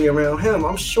solely around him.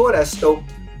 I'm sure that stoked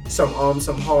some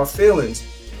hard feelings.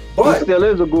 But he still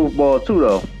is a goofball too,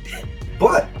 though.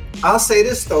 But I'll say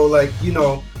this though, like, you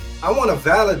know, I want to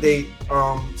validate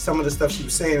some of the stuff she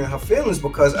was saying in her feelings,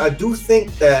 because I do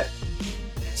think that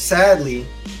sadly,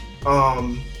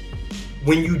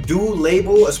 when you do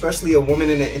label, especially a woman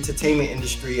in the entertainment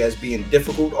industry, as being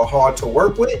difficult or hard to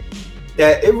work with,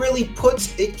 that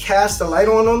it casts a light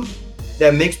on them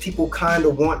that makes people kind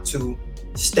of want to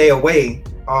stay away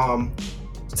from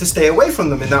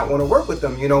them and not want to work with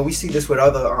them. You know, we see this with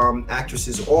other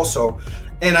actresses also.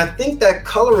 And I think that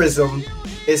colorism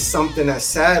is something that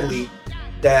sadly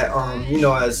that, you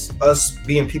know, as us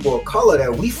being people of color,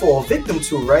 that we fall victim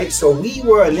to, right? So we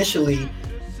were initially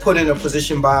put in a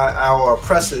position by our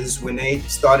oppressors when they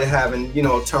started having, you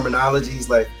know, terminologies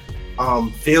like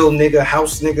field nigga,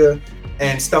 house nigga,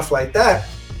 and stuff like that.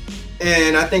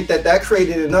 And I think that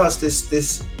created in us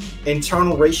this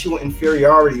internal racial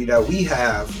inferiority that we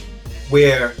have,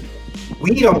 where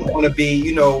we don't want to be,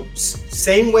 you know,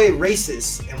 same way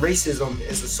racist and racism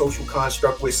is a social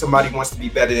construct where somebody wants to be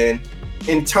better than.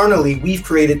 Internally, we've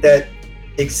created that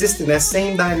existing, that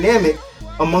same dynamic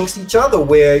amongst each other,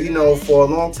 where, you know, for a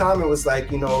long time it was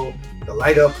like, you know, the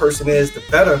lighter a person is, the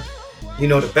better, you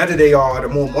know, the better they are, the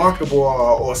more marketable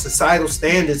are, or societal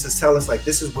standards to tell us like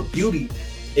this is what beauty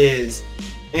is.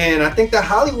 And I think that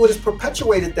Hollywood has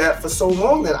perpetuated that for so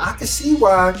long that I can see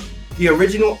why the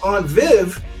original Aunt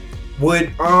Viv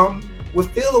would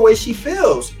feel the way she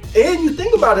feels. And you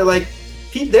think about it, like,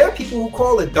 there are people who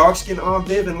call it dark-skinned Aunt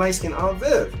Viv and light-skinned Aunt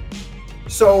Viv.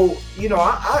 So, you know,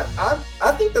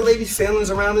 I think the lady's feelings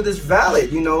around it is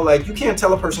valid. You know, like, you can't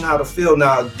tell a person how to feel.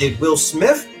 Now, did Will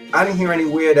Smith? I didn't hear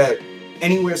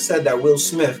anywhere said that Will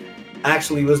Smith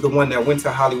actually was the one that went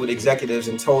to Hollywood executives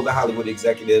and told the Hollywood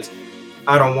executives,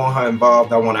 I don't want her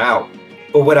involved, I want her out.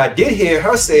 But what I did hear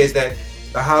her say is that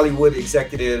the Hollywood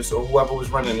executives or whoever was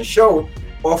running the show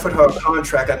offered her a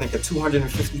contract, I think, of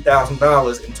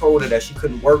 $250,000, and told her that she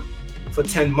couldn't work for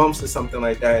 10 months or something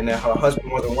like that, and that her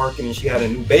husband wasn't working and she had a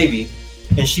new baby,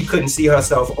 and she couldn't see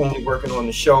herself only working on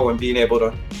the show and being able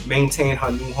to maintain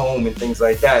her new home and things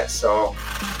like that. So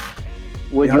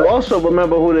Well, you also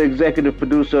remember who the executive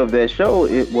producer of that show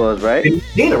it was, right? Benny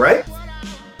Medina, right?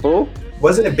 Who?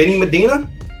 Wasn't it Benny Medina?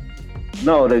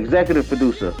 No, the executive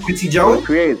producer. Quincy Jones?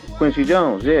 Quincy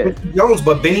Jones, yeah. Quincy Jones,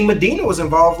 but Benny Medina was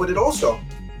involved with it also.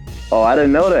 Oh, I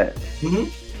didn't know that. Mm-hmm.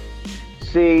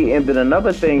 See, and then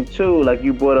another thing too, like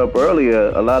you brought up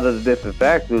earlier, a lot of the different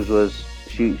factors was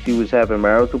she was having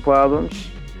marital problems.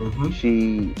 Mm-hmm.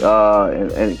 She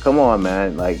and come on,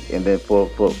 man, like, and then for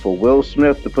Will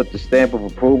Smith to put the stamp of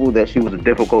approval that she was a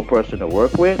difficult person to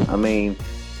work with. I mean,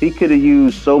 he could have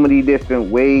used so many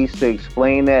different ways to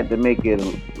explain that to make it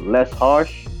less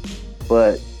harsh.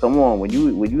 But come on, when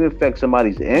you affect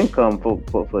somebody's income for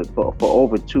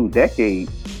over 2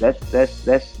 decades, that's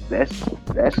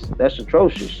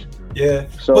atrocious. Yeah.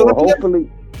 So well,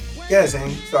 hopefully, yeah,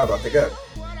 Zane. Sorry about that. Go ahead.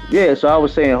 yeah. So I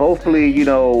was saying, hopefully,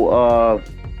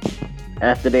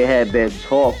 after they had that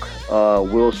talk,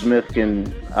 Will Smith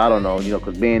can, I don't know,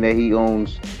 because being that he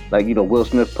owns, like, Will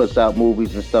Smith puts out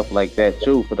movies and stuff like that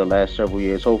too for the last several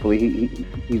years. Hopefully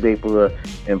he's able to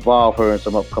involve her in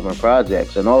some upcoming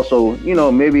projects. And also,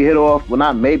 maybe hit off, well,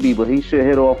 not maybe, but he should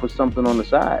hit off with something on the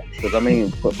side. Because, I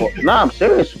mean, I'm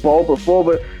serious, for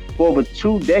over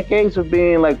 2 decades of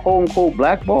being, like, quote unquote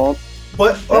blackballed.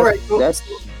 But, all right. That's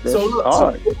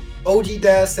hard. So OG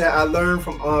Dad said, I learned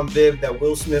from Aunt Viv that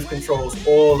Will Smith controls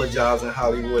all the jobs in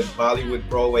Hollywood, Bollywood,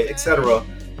 Broadway, etc.,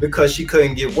 because she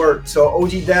couldn't get work. So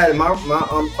OG Dad, my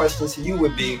question to you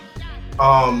would be,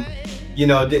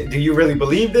 do you really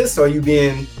believe this, or are you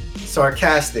being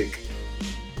sarcastic?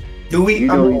 Do we?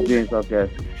 He's being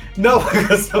sarcastic. No,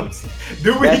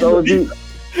 do we?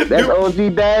 That's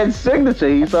OG Dad's signature.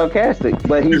 He's sarcastic,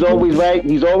 but he's always right.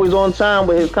 He's always on time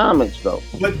with his comments, though.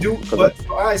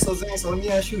 All right. So Zane, let me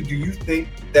ask you: do you think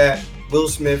that Will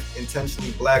Smith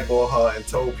intentionally blackballed her and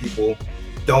told people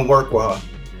don't work with her?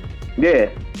 Yeah,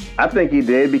 I think he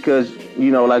did because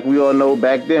like we all know,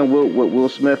 back then Will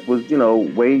Smith was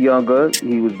way younger.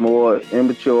 He was more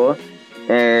immature,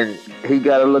 and he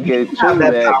got to look at it too.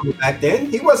 That back then,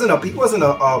 he wasn't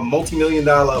a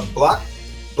multi-million-dollar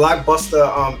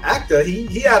blockbuster actor.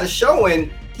 He had a show, and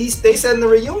they said in the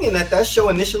reunion that show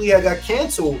initially had got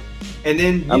canceled, and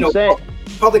then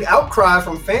public outcry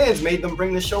from fans made them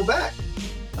bring the show back.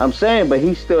 I'm saying, but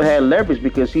he still had leverage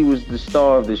because he was the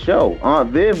star of the show.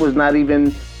 Aunt Viv was not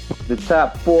even the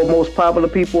top 4 most popular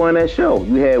people on that show.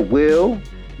 You had Will,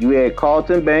 you had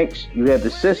Carlton Banks, you had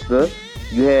the sister,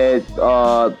 you had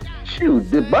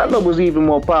the Butler was even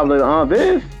more popular than Aunt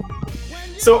Viv.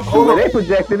 So the way they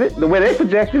projected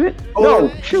it.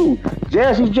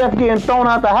 Jazzy Jeff getting thrown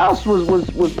out the house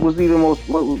was even more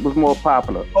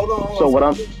popular. Hold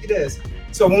on.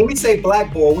 So when we say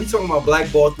blackball, we talking about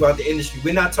blackball throughout the industry.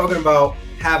 We're not talking about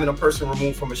having a person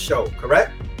removed from a show,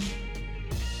 correct?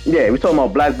 Yeah, we're talking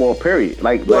about blackball. Period.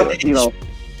 No.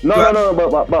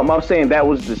 But I'm saying that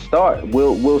was the start.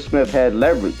 Will Smith had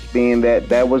leverage, being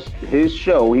that was his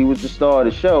show. He was the star of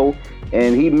the show.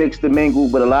 And he mixed and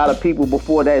mingled with a lot of people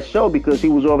before that show because he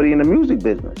was already in the music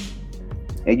business.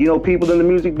 And people in the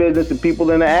music business and people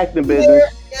in the acting business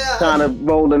kind of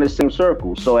roll in the same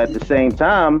circle. So at the same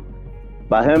time,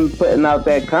 by him putting out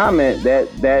that comment,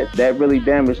 that really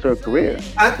damaged her career.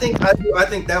 I think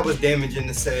that was damaging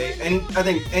to say. And I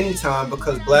think anytime,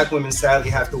 because black women sadly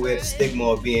have to wear the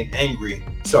stigma of being angry.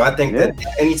 So I think that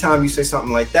anytime you say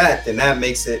something like that, then that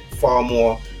makes it far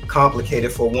more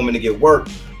complicated for a woman to get work.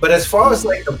 But as far as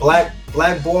like the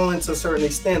blackballing to a certain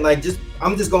extent, like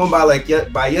I'm just going by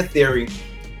your theory,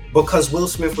 because Will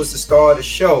Smith was the star of the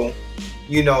show,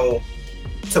 to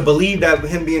believe that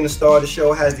him being the star of the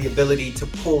show has the ability to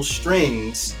pull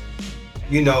strings,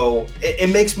 it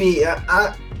makes me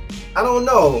I don't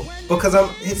know, because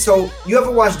so you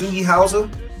ever watch Doogie Howser?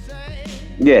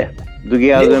 Yeah,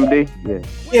 Doogie Howser MD.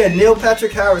 Yeah, Neil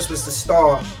Patrick Harris was the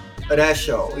star of that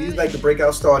show. He's like the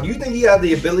breakout star. Do you think he had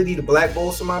the ability to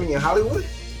blackball somebody in Hollywood?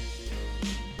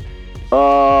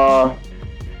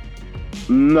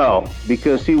 No,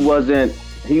 because he wasn't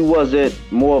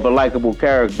more of a likable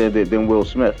character than Will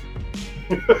Smith.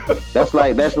 That's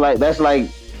like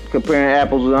comparing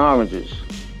apples and oranges.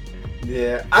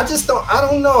 Yeah, I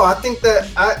don't know. I think that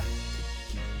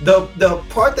the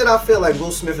part that I feel like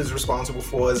Will Smith is responsible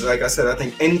for is, like I said, I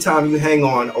think anytime you hang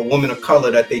on a woman of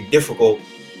color that they difficult,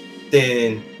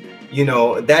 then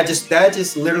that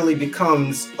just literally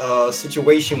becomes a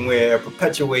situation where it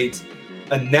perpetuates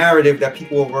a narrative that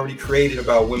people have already created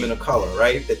about women of color,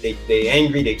 right? That they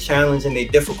angry, they challenge, and they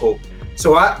difficult.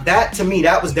 So that to me,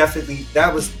 that was damaging.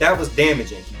 That was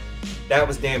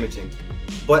damaging.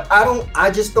 But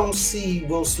I just don't see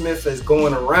Will Smith as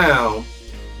going around,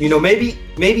 You know, maybe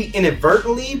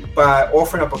inadvertently by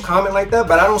offering up a comment like that,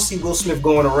 but I don't see Will Smith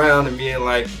going around and being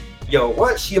like, yo,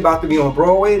 what? She about to be on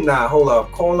Broadway? Nah, hold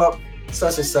up. Call up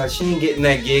such and such. She ain't getting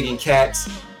that gig in Cats.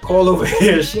 Call over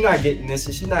here. She not getting this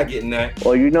and she not getting that.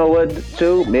 Or you know what,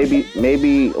 too?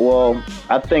 Maybe, well,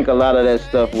 I think a lot of that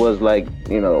stuff was like,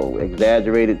 you know,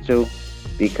 exaggerated too.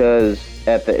 Because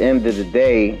at the end of the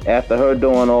day, after her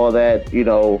doing all that, you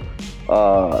know,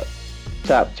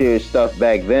 top tier stuff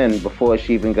back then, before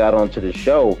she even got onto the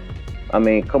show, I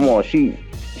mean, come on, she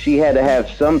had to have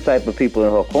some type of people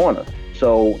in her corner.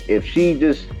 So if she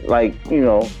just, like, you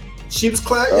know, she was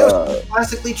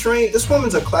classically trained. This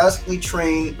woman's a classically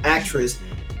trained actress.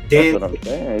 That's what I'm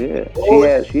saying.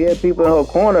 Yeah, she had people in her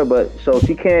corner, but so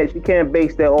she can't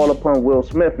base that all upon Will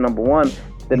Smith. Number one,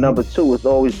 then number two, it's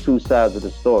always two sides of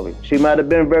the story. She might have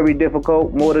been very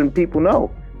difficult, more than people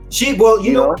know. You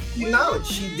know, she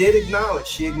acknowledged.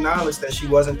 She acknowledged that she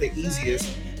wasn't the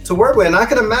easiest to work with, and I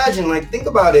could imagine, like, think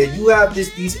about it. You have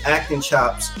these acting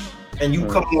chops, and you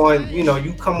come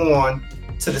on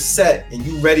to the set, and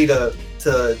you ready to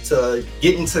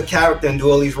get into character and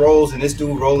do all these roles, and this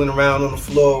dude rolling around on the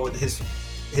floor with his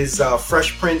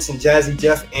Fresh Prince and Jazzy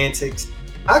Jeff antics.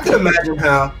 I could imagine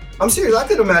how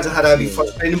that'd be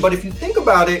frustrating. But if you think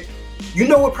about it, you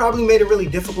know what probably made it really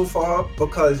difficult for her?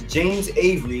 Because James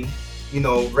Avery, you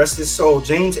know, rest his soul,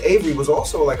 James Avery was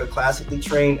also like a classically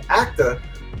trained actor,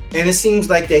 and it seems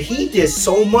like that he did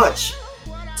so much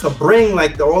to bring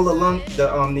like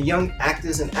the young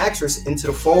actors and actresses into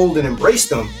the fold and embrace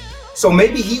them. So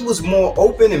maybe he was more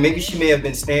open, and maybe she may have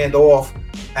been standoff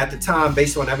at the time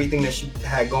based on everything that she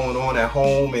had going on at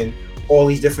home and all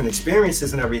these different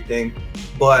experiences and everything.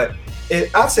 But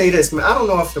I'd say this, man, I don't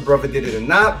know if the brother did it or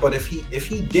not, but if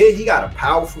he did, he got a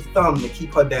powerful thumb to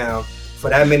keep her down for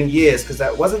that many years, because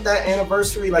that wasn't that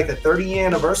anniversary, like a 30-year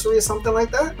anniversary or something like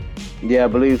that. Yeah, I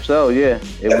believe so. Yeah,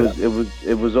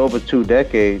 it was over 2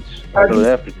 decades. Have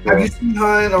you seen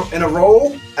her in a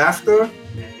role after?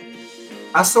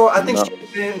 I think she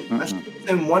was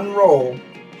in one role.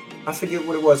 I forget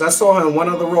what it was. I saw her in one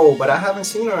other role, but I haven't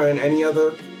seen her in any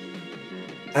other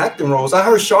acting roles. I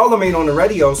heard Charlamagne on the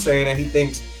radio saying that he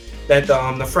thinks that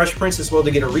the Fresh Prince is supposed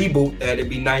to get a reboot. That it'd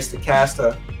be nice to cast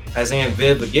her as Aunt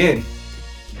Viv again.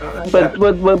 But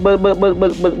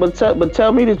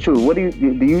tell me the truth. What do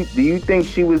you think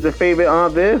she was the favorite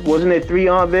Aunt Viv? Wasn't there 3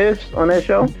 Aunt Vivs on that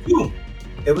show? 2.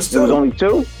 It was 2. It was only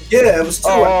 2? Yeah, it was 2.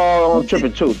 Oh, I'm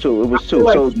tripping. 2. It was 2.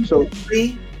 Like so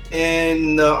 3,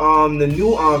 and the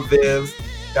new Aunt Viv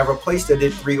that replaced her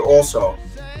did 3 also.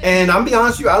 And I'm be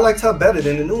honest with you, I liked her better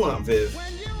than the new Aunt Viv.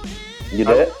 You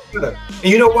did? And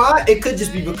you know why? It could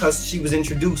just be because she was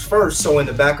introduced first. So in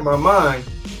the back of my mind,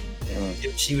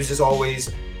 she was just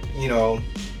always, you know,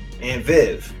 Aunt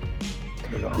Viv.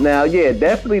 You know? Now, yeah,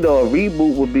 definitely though, a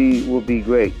reboot would be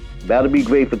great. That'll be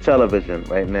great for television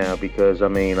right now, because I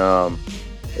mean,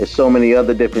 there's so many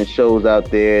other different shows out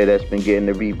there that's been getting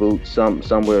the reboot.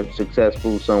 Some were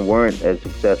successful, some weren't as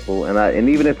successful, and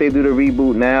even if they do the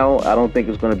reboot now, I don't think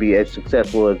it's going to be as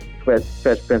successful as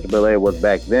Fresh Prince of Bel-Air was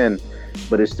back then,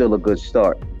 but it's still a good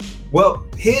start. Well,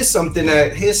 here's something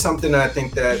that I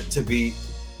think that to be,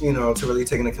 you know, to really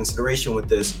take into consideration with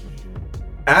this.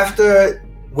 After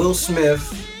Will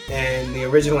Smith and the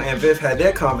original Aunt Viv had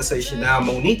their conversation, now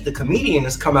Monique the comedian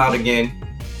has come out again.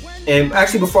 And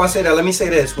actually, before I say that, let me say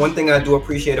this. One thing I do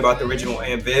appreciate about the original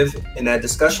Aunt Viv, in that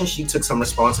discussion, she took some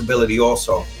responsibility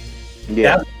also.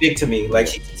 Yeah. That was big to me. Like,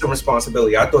 she took some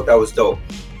responsibility. I thought that was dope.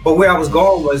 But where I was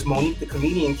going was Monique the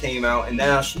comedian came out, and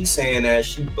now she's saying that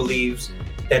she believes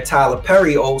that Tyler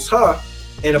Perry owes her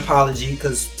an apology,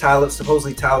 because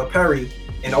supposedly Tyler Perry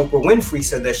and Oprah Winfrey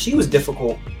said that she was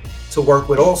difficult to work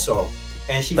with also.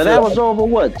 And she. But that was over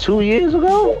what, 2 years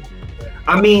ago?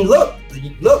 I mean, look.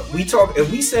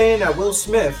 If we saying that Will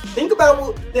Smith, I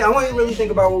want you to really think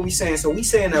about what we saying. So we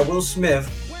saying that Will Smith,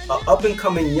 an up and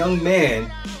coming young man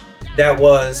that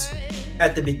was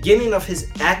at the beginning of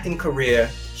his acting career,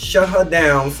 shut her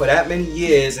down for that many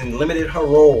years and limited her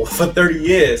role for 30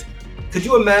 years. Could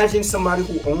you imagine somebody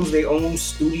who owns their own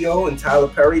studio and Tyler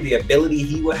Perry, the ability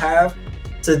he would have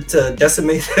to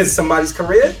decimate somebody's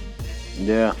career?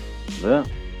 Yeah.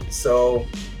 So,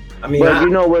 I mean, but you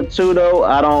know what too though?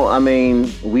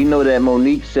 We know that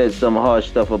Monique said some harsh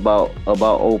stuff about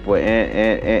Oprah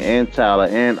and Tyler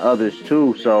and others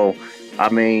too. So, I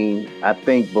mean, I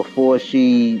think before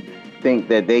she think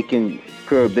that they can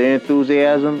curb their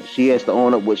enthusiasm, she has to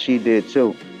own up what she did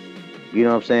too. You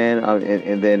know what I'm saying?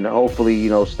 And then hopefully, you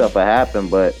know, stuff will happen.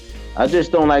 But I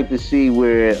just don't like to see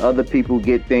where other people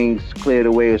get things cleared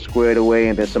away or squared away,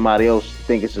 and then somebody else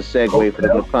think it's a segue for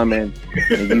them to come in.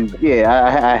 And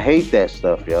I hate that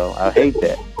stuff, yo. I hate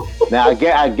that. Now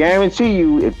I guarantee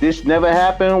you, if this never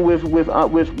happened with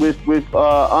Aunt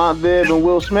Viv and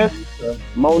Will Smith,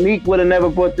 Monique would have never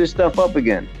brought this stuff up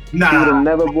again. Nah. She would have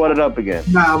never brought it up again.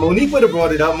 Nah, Monique would have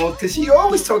brought it up because she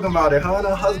always talking about it. Her and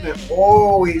her husband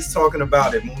always talking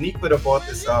about it. Monique would have brought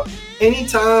this up.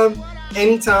 Anytime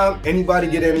anybody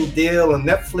get any deal on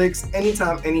Netflix,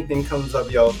 anytime anything comes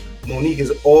up, yo, Monique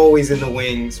is always in the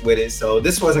wings with it. So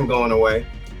this wasn't going away,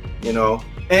 you know.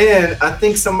 And I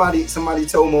think somebody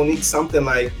told Monique something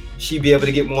like she'd be able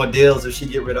to get more deals if she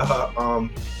get rid of her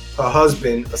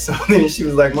husband or something. She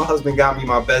was like, my husband got me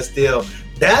my best deal.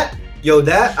 That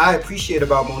I appreciate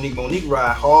about Monique. Monique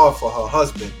ride hard for her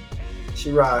husband.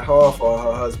 She ride hard for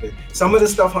her husband. Some of the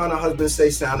stuff her and her husband say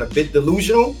sound a bit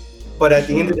delusional, but at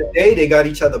the end of the day, they got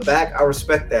each other back. I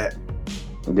respect that.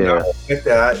 Yeah. I respect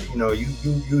that. You know,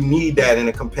 you need that in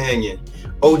a companion.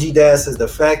 OG Dad says the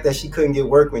fact that she couldn't get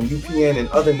work when UPN and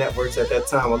other networks at that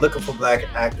time were looking for black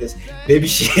actors, maybe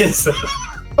she is.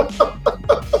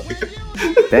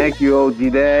 Thank you,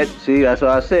 OG Dad. See, that's what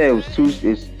I said.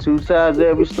 It's two sides to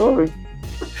every story.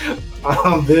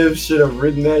 Viv should have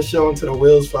ridden that show until the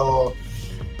wheels fell off.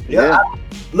 Yeah.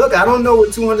 I don't know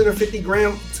what 250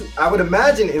 grand. I would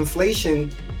imagine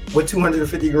inflation what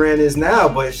 250 grand is now,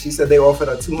 but she said they offered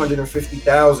her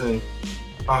 250,000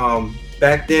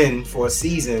 back then for a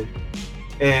season.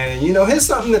 And you know, here's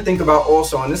something to think about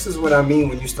also, and this is what I mean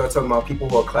when you start talking about people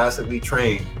who are classically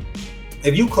trained.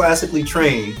 If you classically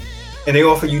trained and they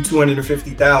offer you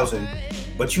 250,000,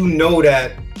 but you know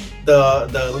that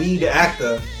the lead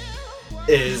actor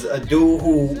is a dude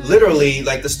who literally,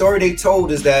 like the story they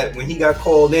told is that when he got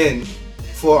called in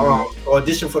for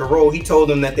audition for the role, he told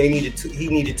them that he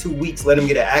needed 2 weeks, let him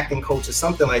get an acting coach or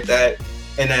something like that.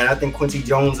 And then I think Quincy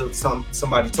Jones or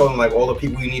somebody told him like, all the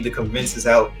people you need to convince is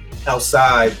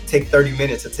outside, take 30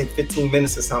 minutes or take 15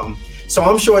 minutes or something. So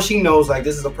I'm sure she knows like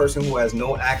this is a person who has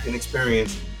no acting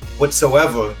experience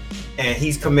whatsoever, and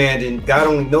he's commanding, God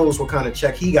only knows what kind of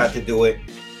check he got to do it.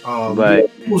 Right.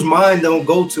 Whose mind don't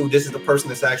go to, this is the person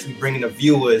that's actually bringing the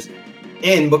viewers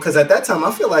in, because at that time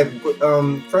I feel like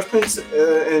Fresh Prince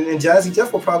and Jazzy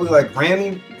Jeff were probably like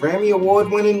Grammy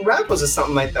award winning rappers or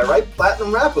something like that, right?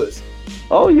 Platinum rappers.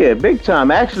 Oh yeah, big time.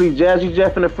 Actually, Jazzy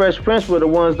Jeff and the Fresh Prince were the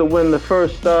ones that win the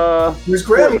first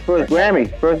Grammy.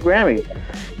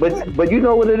 But you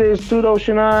know what it is too, though,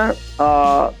 Shania.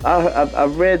 I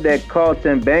read that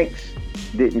Carlton Banks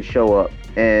didn't show up,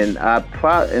 and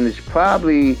it's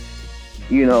probably,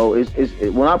 you know,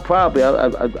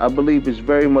 I believe it's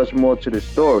very much more to the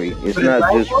story. It's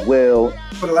not just Will.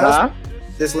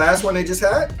 This last one they just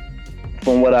had.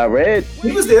 From what I read,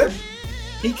 he was there.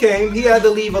 He came. He had to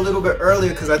leave a little bit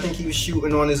earlier because I think he was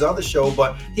shooting on his other show.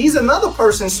 But he's another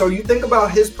person. So you think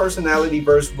about his personality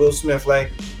versus Will Smith.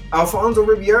 Like Alfonso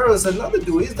Ribeiro is another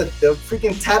dude. He's the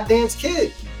freaking tap dance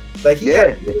kid. Like he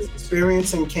had his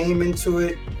experience and came into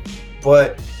it.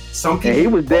 But some people, and he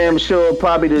was damn sure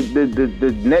probably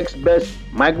the next best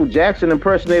Michael Jackson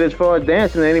impersonator as far as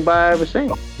dancing anybody I ever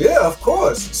seen. Yeah, of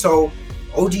course. So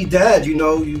OG Dad, you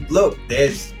know, you look,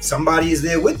 there's somebody is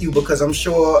there with you, because I'm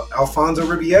sure Alfonso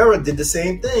Ribeiro did the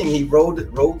same thing. He rode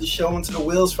the show until the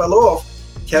wheels fell off,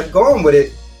 kept going with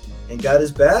it, and got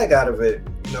his bag out of it.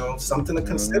 You know, something to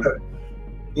consider.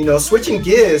 You know, switching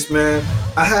gears, man.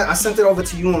 I sent it over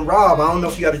to you and Rob. I don't know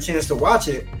if you got a chance to watch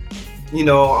it. You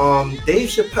know, Dave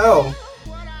Chappelle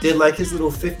did like his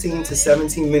little 15 to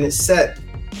 17 minute set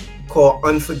called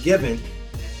Unforgiven.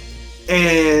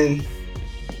 And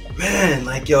man,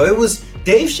 like, yo, it was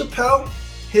Dave Chappelle.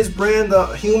 His brand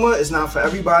of humor is not for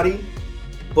everybody,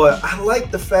 but I like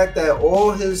the fact that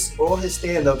all his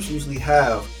stand-ups usually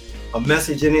have a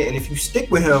message in it. And if you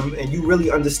stick with him and you really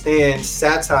understand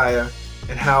satire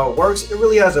and how it works, it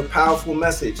really has a powerful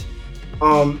message.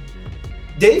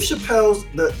 Dave Chappelle's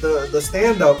the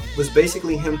stand-up was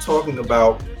basically him talking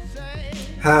about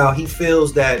how he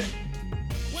feels that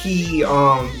he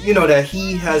that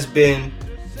he has been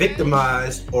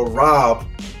victimized or robbed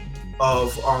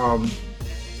of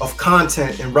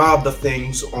content and robbed of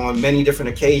things on many different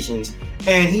occasions.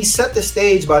 And he set the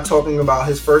stage by talking about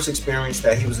his first experience,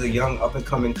 that he was a young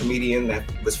up-and-coming comedian that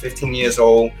was 15 years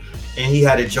old, and he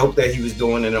had a joke that he was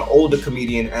doing, and an older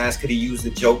comedian asked could he use the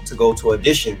joke to go to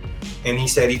audition. And he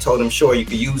said, he told him, sure, you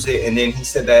could use it. And then he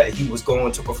said that he was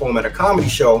going to perform at a comedy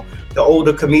show. The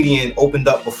older comedian opened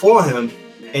up before him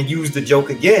and used the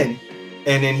joke again.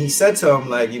 And then he said to him,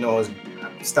 like, you know,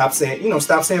 stop saying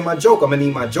my joke. I'm gonna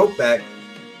need my joke back.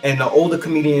 And the older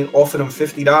comedian offered him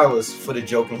 $50 for the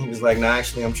joke, and he was like, "Nah,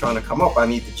 actually, I'm trying to come up. I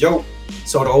need the joke."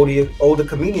 So the older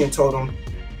comedian told him,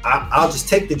 "I'll just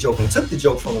take the joke," and took the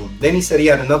joke from him. Then he said he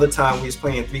had another time we was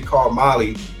playing 3-card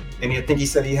Molly, and I think he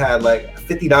said he had like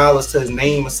 $50 to his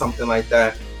name or something like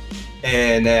that,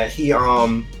 and that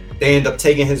they end up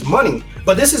taking his money.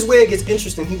 But this is where it gets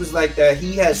interesting. He was like that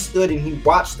he had stood and he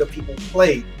watched the people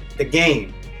play the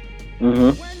game,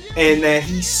 and that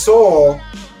he saw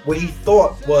what he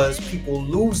thought was people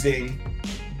losing,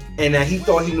 and that he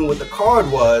thought he knew what the card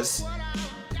was,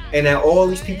 and that all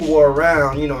these people were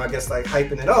around, you know, I guess like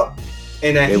hyping it up,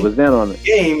 and that he was in on the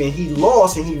game, and he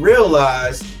lost, and he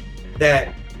realized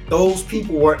that those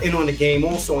people were in on the game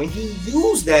also, and he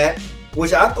used that,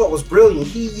 which I thought was brilliant.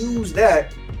 He used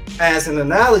that as an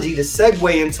analogy to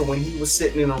segue into when he was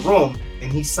sitting in a room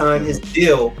and he signed his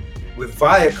deal with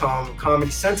Viacom,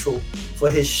 Comedy Central, for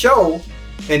his show,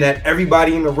 and that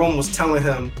everybody in the room was telling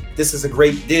him this is a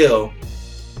great deal.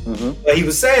 But he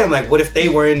was saying, like, what if they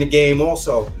were in the game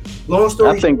also? Long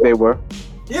story I think short, they were.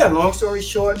 Yeah, long story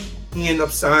short, he ended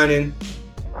up signing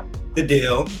the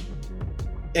deal.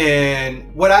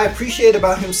 And what I appreciate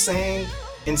about him saying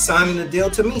and signing the deal,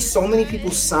 to me, so many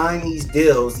people sign these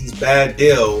deals, these bad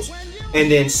deals,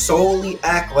 and then solely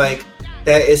act like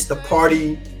that it's the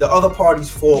other party's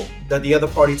fault, that the other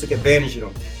party took advantage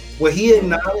of them. What he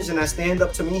acknowledged, and that stand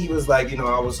up to me, he was like, you know,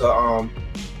 I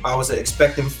was an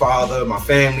expecting father, my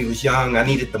family was young, I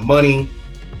needed the money,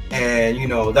 and you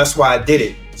know, that's why I did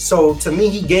it. So to me,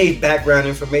 he gave background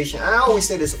information. I always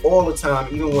say this all the time,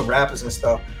 even with rappers and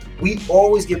stuff. We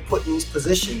always get put in these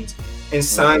positions and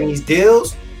sign these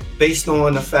deals based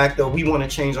on the fact that we want to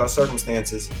change our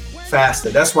circumstances faster.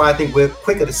 That's why I think we're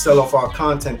quicker to sell off our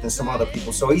content than some other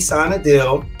people. So he signed a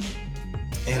deal,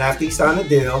 and after he signed a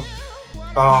deal,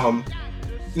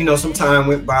 you know, some time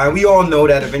went by. We all know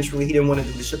that eventually he didn't want to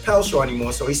do the Chappelle Show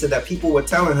anymore. So he said that people were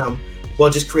telling him, well,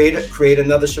 just create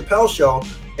another Chappelle Show.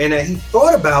 And that he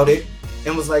thought about it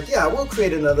and was like, yeah, I will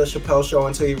create another Chappelle Show,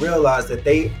 until he realized that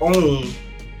they own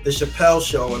the Chappelle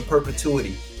Show in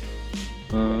perpetuity.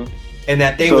 And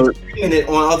that they were streaming it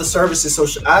on other services. So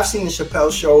I've seen the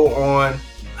Chappelle Show on,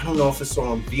 I don't know if it's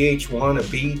on VH1 or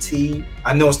BET.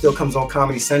 I know it still comes on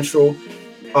Comedy Central.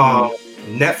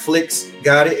 Netflix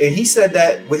got it. And he said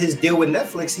that with his deal with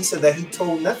Netflix, he said that he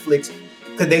told Netflix,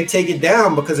 could they take it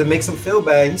down because it makes him feel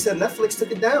bad. He said Netflix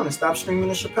took it down and stopped streaming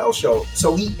the Chappelle Show.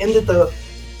 So he ended the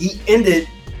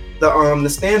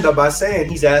stand-up by saying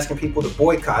he's asking people to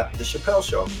boycott the Chappelle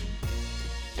Show.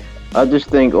 I just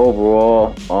think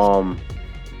overall,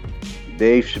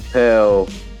 Dave Chappelle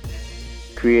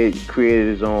created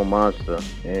his own monster,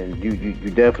 and you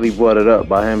definitely brought it up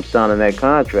by him signing that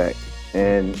contract.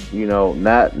 And you know,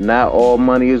 not all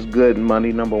money is good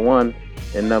money, number one,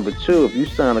 and number two, if you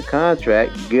sign a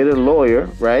contract, get a lawyer,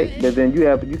 right? But then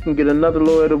you can get another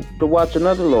lawyer to watch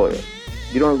another lawyer.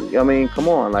 You don't. I mean, come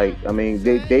on, like, I mean,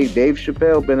 Dave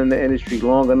Chappelle been in the industry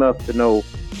long enough to know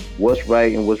what's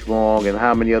right and what's wrong, and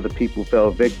how many other people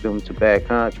fell victim to bad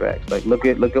contracts. Like, look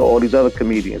at all these other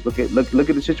comedians. Look at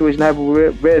the situation that happened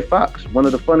with Red Fox, one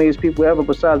of the funniest people ever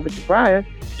besides Richard Pryor.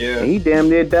 Yeah, and he damn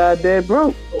near died dead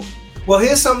broke. Well,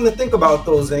 here's something to think about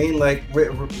though, Zane. Like,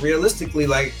 realistically,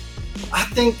 like, I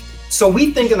think so.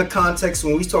 We think in the context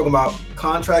when we talk about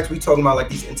contracts, we talking about like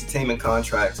these entertainment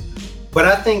contracts. But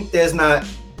I think there's not.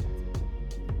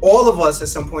 All of us at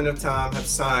some point of time have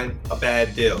signed a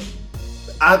bad deal.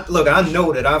 I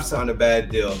know that I've signed a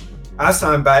bad deal. I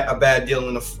signed a bad deal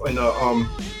in the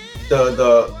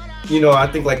you know, I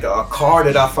think like a car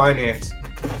that I financed.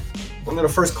 One of the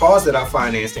first cars that I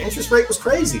financed. The interest rate was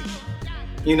crazy.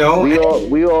 You know,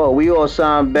 we all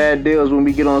sign bad deals when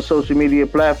we get on social media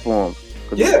platforms.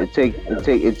 Yeah,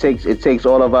 it takes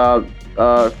all of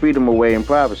our freedom away and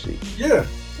privacy. Yeah,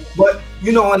 but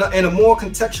you know, in a more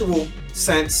contextual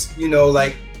sense, you know,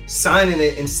 like signing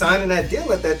that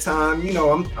deal at that time, you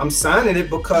know, I'm signing it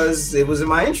because it was in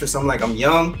my interest. I'm like, I'm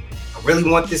young, I really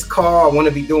want this car, I want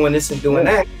to be doing this and doing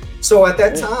that. So at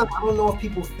that time, I don't know if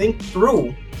people think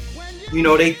through. You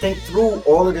know, they think through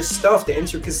all of this stuff, the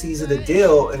intricacies of the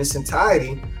deal in its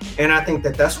entirety, and I think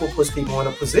that that's what puts people in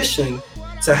a position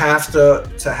to have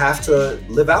to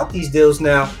live out these deals.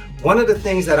 Now, one of the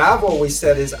things that I've always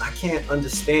said is I can't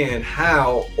understand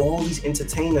how all these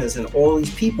entertainers and all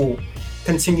these people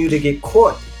continue to get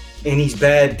caught in these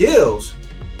bad deals.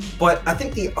 But I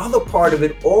think the other part of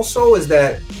it also is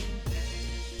that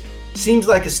seems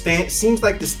like the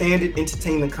standard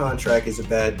entertainment contract is a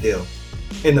bad deal.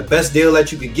 And the best deal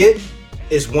that you could get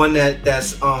is one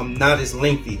that's not as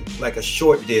lengthy, like a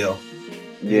short deal.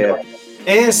 Yeah.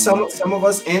 And some of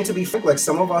us, and to be frank, like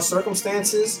some of our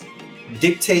circumstances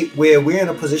dictate where we're in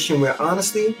a position where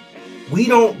honestly, we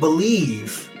don't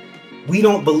believe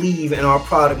in our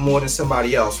product more than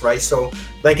somebody else, right? So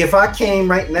like if I came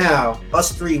right now,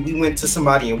 us three, we went to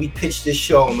somebody and we pitched this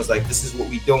show and was like, this is what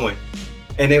we doing.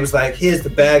 And it was like, here's the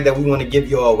bag that we want to give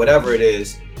you or whatever it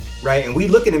is, right? And we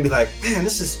look at it and be like, man,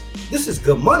 this is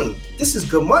good money. This is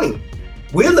good money.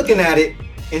 We're looking at it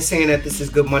and saying that this is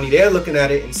good money. They're looking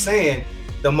at it and saying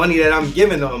the money that I'm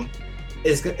giving them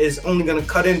is only going to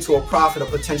cut into a profit of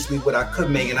potentially what I could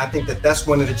make. And I think that that's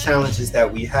one of the challenges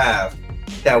that we have,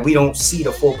 that we don't see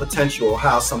the full potential of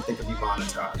how something could be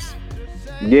monetized.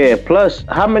 Yeah. Plus,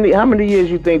 how many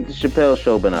years you think the Chappelle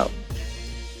Show been out?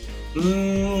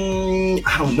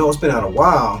 I don't know. It's been out a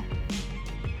while.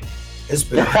 It's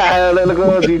been. Look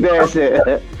what OG Dad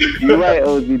said. You're right,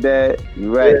 OG Dad.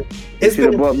 You're right. It's should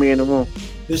have brought me in the room.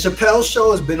 The Chappelle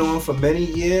Show has been on for many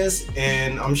years,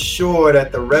 and I'm sure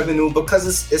that the revenue, because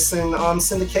it's in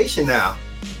syndication now.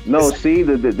 No, see,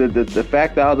 the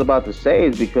fact that I was about to say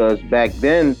is because back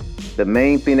then, the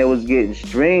main thing that was getting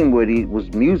streamed was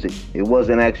music. It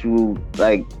wasn't actual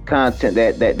like content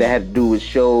that had to do with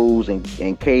shows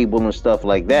and cable and stuff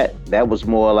like that. That was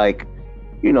more like,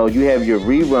 you know, you have your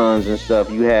reruns and stuff.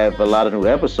 You have a lot of new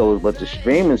episodes, but the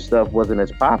streaming stuff wasn't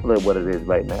as popular as what it is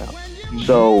right now.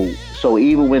 Mm-hmm. So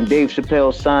even when Dave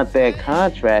Chappelle signed that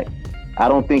contract, I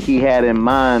don't think he had in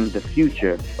mind the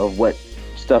future of what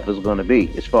stuff is going to be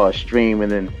as far as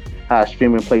streaming and how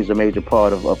streaming plays a major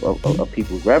part of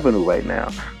people's revenue right now.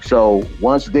 So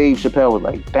once Dave Chappelle was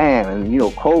like, damn, and you know,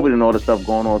 COVID and all the stuff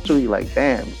going on too, he like,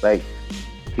 damn, it's like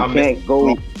he can't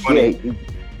go. Yeah,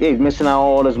 he's missing out on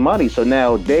all his money. So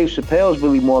now Dave Chappelle's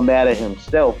really more mad at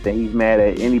himself than he's mad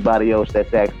at anybody else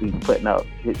that's actually putting out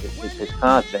his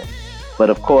content. But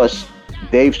of course,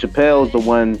 Dave Chappelle's the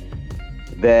one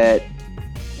that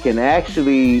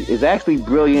is actually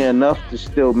brilliant enough to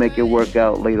still make it work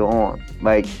out later on.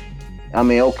 Like, I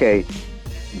mean, okay,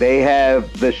 they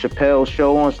have the Chappelle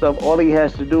Show on stuff. All he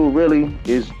has to do really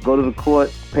is go to the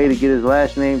court, pay to get his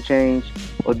last name changed,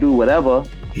 or do whatever,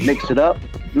 mix it up.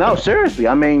 No, seriously.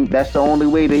 I mean, that's the only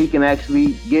way that he can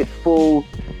actually get full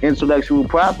intellectual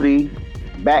property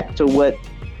back to what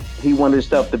he wanted his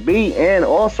stuff to be. And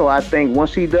also, I think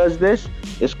once he does this,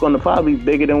 it's going to probably be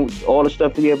bigger than all the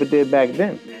stuff that he ever did back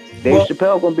then. Dave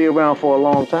Chappelle going to be around for a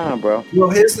long time, bro. Well,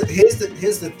 here's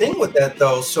the thing with that,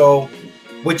 though. So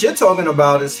what you're talking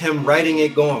about is him writing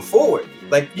it going forward.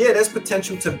 Like, yeah, there's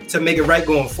potential to make it right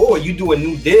going forward. You do a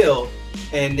new deal,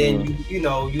 and then you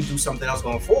do something else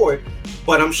going forward.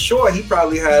 But I'm sure he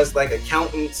probably has like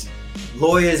accountants,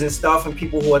 lawyers and stuff, and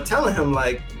people who are telling him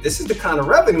like, this is the kind of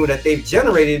revenue that they've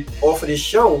generated off of this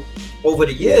show over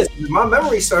the years. If my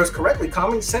memory serves correctly,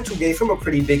 Comedy Central gave him a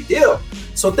pretty big deal.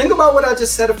 So think about what I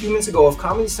just said a few minutes ago. If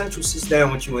Comedy Central sits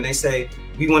down with you and they say,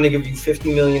 we want to give you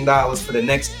 $50 million for the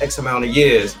next X amount of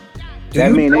years.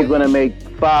 That means they're going to make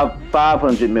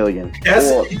 $500 million. That's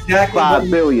exactly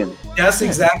 $5 billion. That's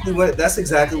exactly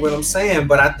what I'm saying.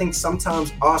 But I think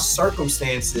sometimes our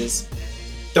circumstances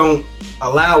don't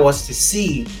allow us to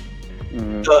see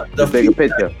the bigger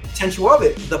picture, potential of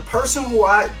it. The person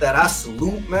that I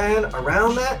salute, man,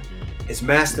 around that is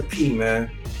Master P,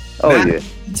 man. Oh Master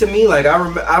P, to me, like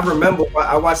I remember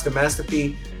I watched the Master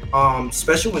P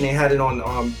special when they had it on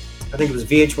I think it was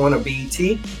VH1 or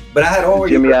BET, but I had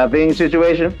already Jimmy Iovine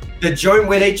situation. The joint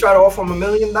where they tried to offer him $1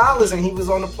 million and he was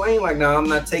on the plane like, no, I'm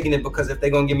not taking it, because if they're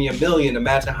gonna give me $1 million,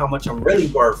 imagine how much I'm really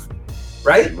worth,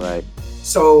 right? Right.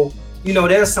 So, you know,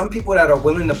 there are some people that are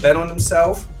willing to bet on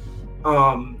themselves,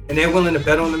 and they're willing to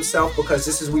bet on themselves because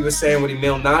this is we were saying with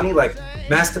Emil Nani, like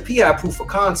Master P had proof of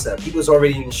concept. He was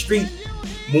already in the street,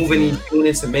 moving these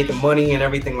units and making money and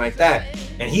everything like that,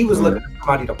 and he was looking for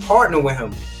somebody to partner with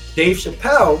him. Dave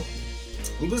Chappelle,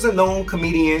 he was a known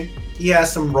comedian. He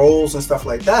has some roles and stuff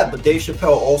like that, but Dave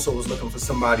Chappelle also was looking for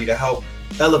somebody to help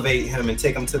elevate him and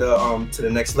take him to the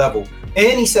next level.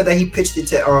 And he said that he pitched it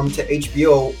to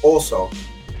HBO also,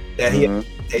 that he had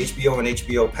to HBO and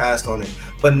HBO passed on it.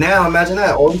 But now imagine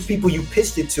that, all these people you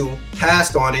pitched it to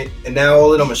passed on it, and now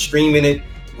all of them are streaming it,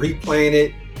 replaying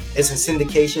it. It's in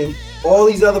syndication. All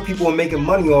these other people are making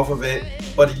money off of it,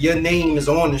 but your name is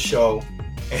on the show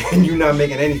and you're not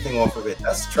making anything off of it.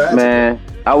 That's tragic. Man,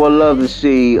 I would love to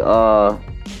see 2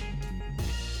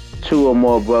 or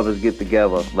more brothers get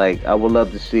together. Like, I would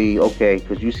love to see, okay,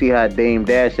 because you see how Dame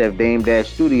Dash have Dame Dash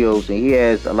Studios, and he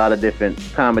has a lot of different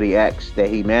comedy acts that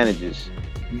he manages,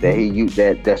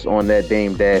 that's on that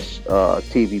Dame Dash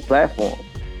TV platform.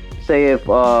 Say if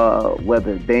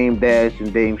whether Dame Dash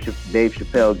and Dave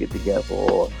Chappelle get together,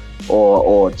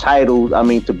 or titles. I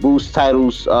mean, to boost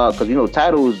titles, because you know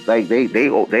titles, like they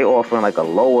offering like a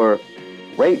lower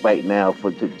rate right now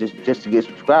for just to get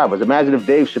subscribers. Imagine if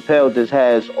Dave Chappelle just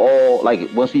has all, like,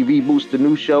 once he reboots the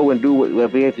new show and do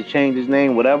whatever, he has to change his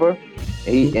name, whatever,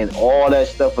 and all that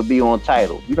stuff would be on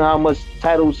Tidal. You know how much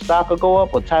Tidal stock will go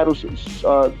up, or Tidal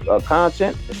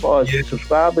content as far as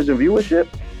subscribers and viewership.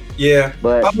 Yeah,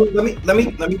 but let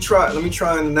me try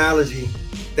an analogy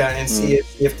that and see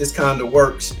if this kind of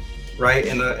works, right?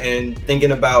 And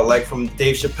thinking about, like, from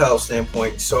Dave Chappelle's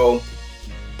standpoint. So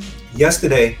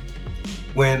yesterday,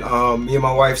 when me and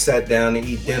my wife sat down to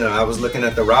eat dinner, I was looking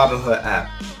at the Robinhood app,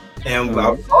 and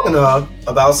I was talking to her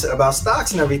about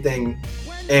stocks and everything.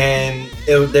 And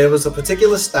there was a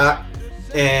particular stock,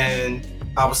 and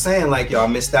I was saying, like, yo, I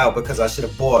missed out because I should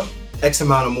have bought X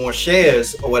amount of more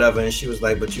shares or whatever. And she was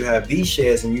like, but you have these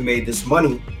shares and you made this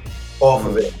money off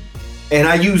of it. And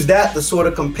I used that to sort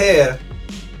of compare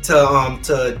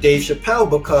to Dave Chappelle,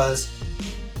 because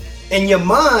in your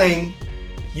mind,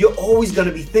 you're always going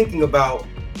to be thinking about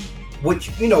what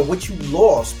you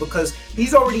lost, because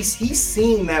he's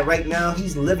seeing that right now.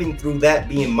 He's living through that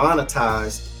being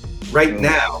monetized right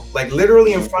now, like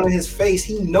literally in front of his face.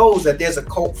 He knows that there's a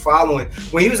cult following.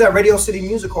 When he was at Radio City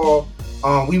Music Hall,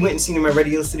 we went and seen him at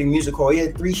Radio City Music Hall. He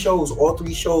had 3 shows. All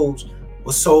 3 shows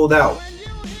were sold out.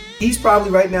 He's probably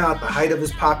right now at the height of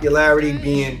his popularity,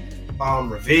 being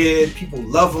revered. People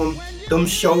love him. Them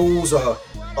shows are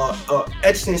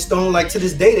etched in stone. Like, to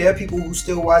this day, there are people who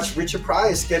still watch Richard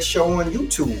Pryor's sketch show on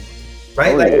YouTube,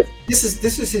 right? This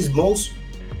is his most,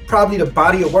 probably the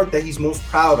body of work that he's most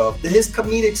proud of. His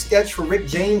comedic sketch for Rick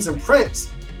James and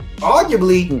Prince,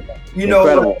 arguably,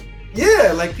 incredible.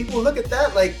 Like people look at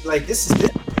that like this is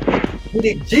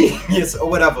comedic genius or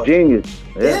whatever. Genius.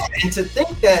 Yeah. And to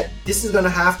think that this is gonna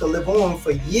have to live on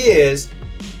for years,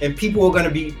 and people are gonna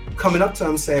be coming up to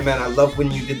him saying, man, I love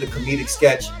when you did the comedic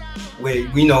sketch where,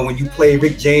 when you play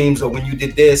Rick James, or when you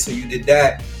did this or you did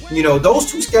that.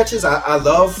 Those 2 sketches I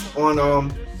love on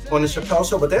the Chappelle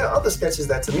Show, but there are other sketches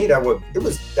that, to me, that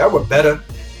were better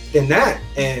than that.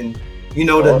 And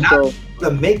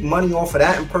to make money off of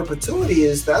that in perpetuity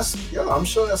I'm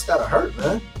sure that's gotta hurt,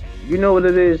 man. You know what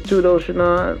it is too, though,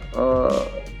 Shannon?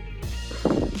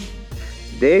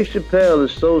 Dave Chappelle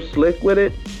is so slick with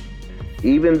it.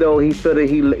 Even though he feel that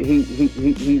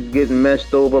he's getting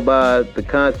messed over by the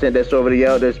content that's already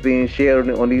out, that's being shared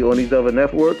on these other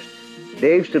networks,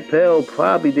 Dave Chappelle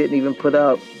probably didn't even put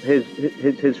out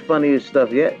his funniest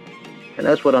stuff yet, and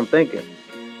that's what I'm thinking.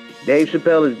 Dave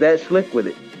Chappelle is that slick with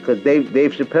it, because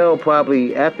Dave Chappelle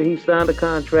probably, after he signed a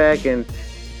contract, and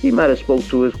he might have spoke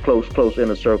to his close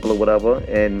inner circle or whatever,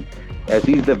 and as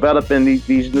he's developing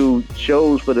these new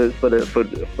shows for the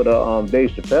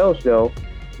Dave Chappelle show,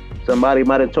 somebody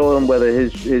might have told him, whether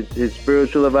his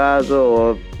spiritual advisor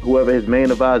or whoever his main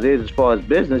advisor is as far as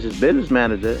business, his business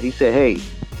manager, he said, hey,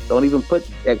 don't even put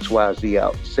XYZ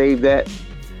out. Save that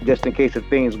just in case if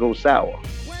things go sour.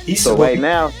 So right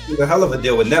now, he's a hell of a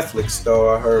deal with Netflix,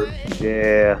 though, I heard.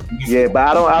 Yeah,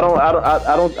 but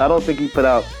I don't think he put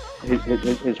out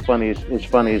his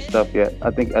funniest stuff yet. I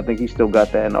think he still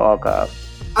got that in the archive.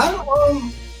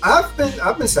 I've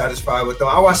been satisfied with them.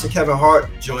 I watched the Kevin Hart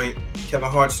joint, Kevin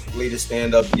Hart's latest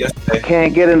stand-up yesterday. I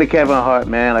can't get into Kevin Hart,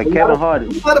 man. Like, Kevin Hart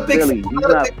is not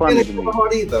funny to me.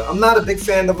 I'm not a big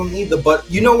fan of him either. But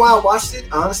you know why I watched it?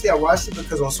 Honestly, I watched it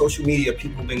because on social media,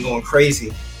 people have been going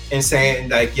crazy and saying,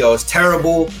 like, yo, it's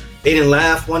terrible. They didn't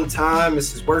laugh one time.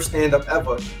 It's his worst stand-up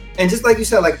ever. And just like you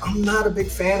said, like, I'm not a big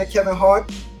fan of Kevin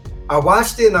Hart. I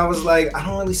watched it and I was like, I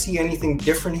don't really see anything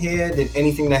different here than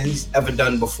anything that he's ever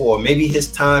done before. Maybe his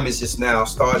time is just now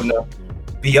starting to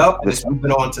be up and it's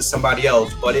moving on to somebody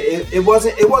else. But it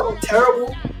wasn't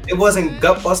terrible. It wasn't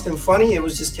gut busting funny. It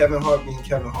was just Kevin Hart being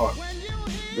Kevin Hart.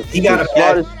 He got a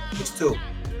bad too.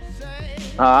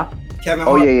 Kevin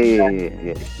Hart. Oh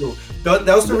yeah.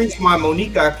 That was the reason why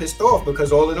Monique got pissed off,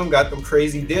 because all of them got them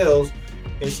crazy deals,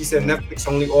 and she said Netflix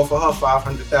only offer her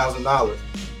 $500,000.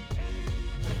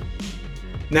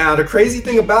 Now, the crazy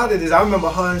thing about it is, I remember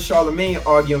her and Charlamagne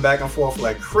arguing back and forth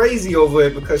like crazy over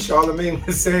it, because Charlamagne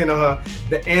was saying to her,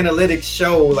 the analytics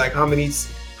show like how many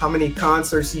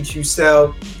concert seats you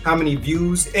sell, how many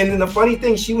views. And then the funny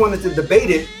thing, she wanted to debate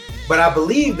it, but I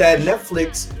believe that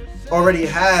Netflix already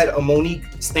had a Monique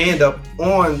stand-up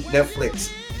on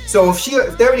Netflix. So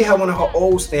if they already had one of her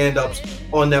old stand-ups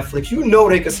on Netflix,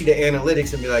 they could see the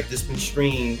analytics and be like, this been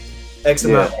streamed X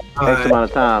amount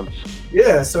of times.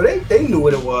 Yeah, so they knew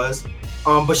what it was.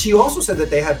 But she also said that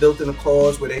they had built in a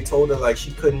clause where they told her like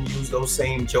she couldn't use those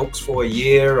same jokes for a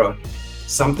year or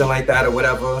something like that or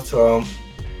whatever. So,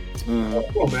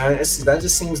 oh man, that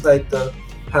just seems like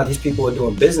how these people are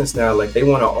doing business now. Like they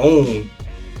want to own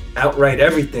outright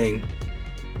everything.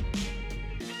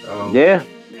 Yeah,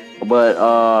 but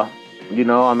I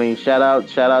mean, shout out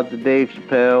to Dave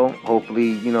Chappelle.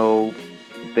 Hopefully,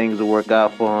 things will work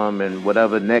out for him, and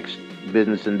whatever next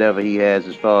business endeavor he has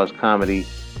as far as comedy,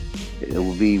 it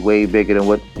will be way bigger than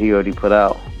what he already put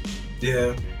out.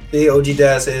 Yeah. The OG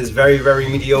Dad says very, very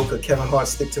mediocre. Kevin Hart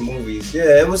stick to movies.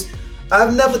 Yeah, it was.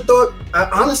 I've never thought.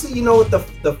 Honestly, you know what the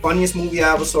funniest movie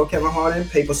I ever saw Kevin Hart in?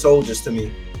 Paper Soldiers to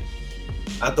me.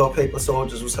 I thought Paper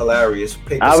Soldiers was hilarious.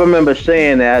 I remember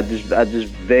saying that. I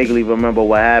just vaguely remember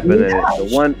what happened in it. The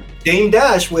one Dame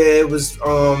Dash, where it was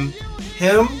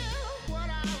him,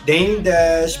 Dame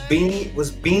Dash,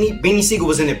 Beanie Siegel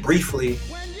was in it briefly.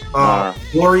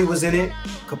 Maury was in it.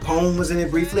 Capone was in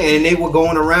it briefly, and they were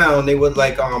going around. They would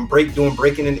like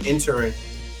breaking and entering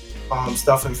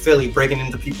stuff in Philly, breaking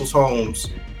into people's homes.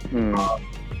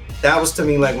 That was to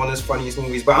me like one of his funniest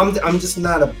movies. But I'm just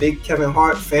not a big Kevin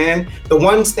Hart fan. The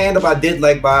one stand-up I did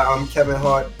like by Kevin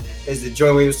Hart is the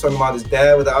joint where he was talking about his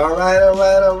dad with the all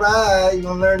right, you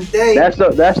gonna learn today. That's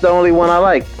the only one I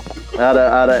like out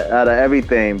of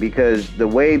everything, because the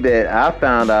way that I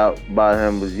found out about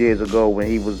him was years and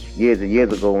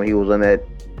years ago when he was on that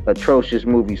atrocious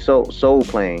movie Soul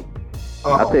Plane.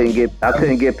 I couldn't get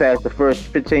past the first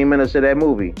 15 minutes of that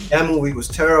movie. That movie was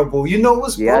terrible. You know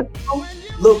what's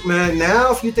Look, man,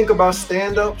 now if you think about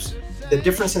stand-ups, the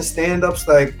difference in stand-ups,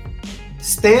 like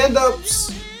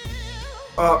stand-ups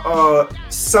I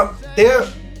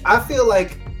feel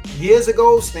like years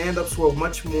ago stand-ups were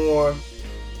much more,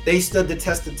 they stood the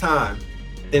test of time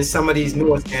than some of these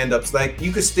newer stand-ups. Like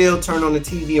you could still turn on the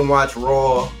TV and watch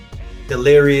Raw,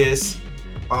 Delirious,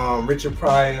 Richard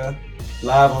Pryor,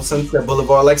 Live on Sunset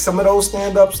Boulevard. Like some of those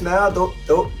stand-ups now,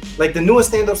 like the newer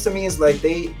stand-ups to me is like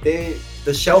the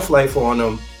shelf life on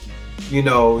them, you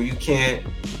can't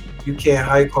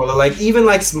how you call it, like even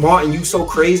like Smart and You So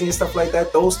Crazy and stuff like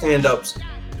that, those stand-ups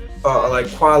are like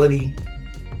quality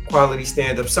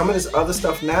stand-ups. Some of this other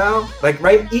stuff now, like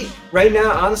right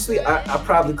now, honestly, I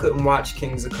probably couldn't watch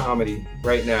Kings of Comedy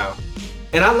right now.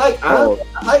 And I like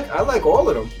all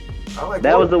of them.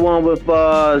 That was the one with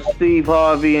Steve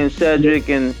Harvey and Cedric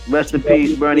and rest in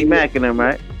peace Bernie Mac and them,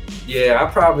 right? Yeah,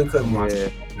 I probably couldn't watch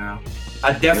it right now.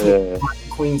 I definitely watched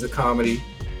Queens of Comedy.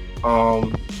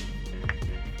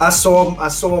 I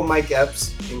saw Mike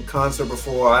Epps in concert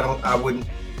before. I don't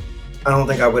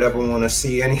think I would ever want to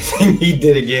see anything he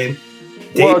did again.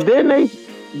 Well, didn't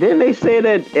they say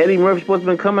that Eddie Murphy's supposed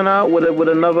to be coming out with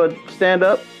another stand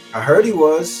up? I heard he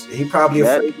was. He probably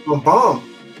afraid of a bomb.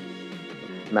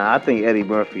 Nah, I think Eddie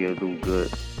Murphy will do good.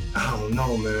 I don't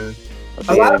know, man.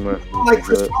 I like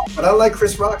Chris Rock, but I like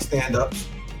Chris Rock stand-ups.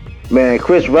 Man,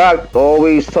 Chris Rock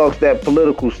always talks that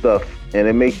political stuff, and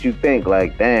it makes you think,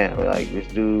 like, damn, like this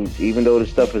dude, even though the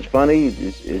stuff is funny,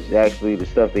 it's actually the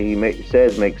stuff that he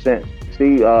says makes sense.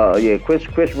 See,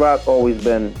 Chris Rock always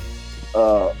been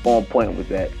on point with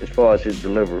that as far as his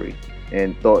delivery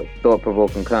and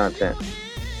thought-provoking content.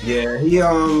 Yeah, he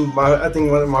I think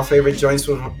one of my favorite joints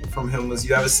from him was,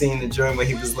 you ever seen the joint where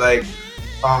he was like,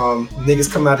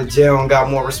 niggas come out of jail and got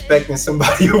more respect than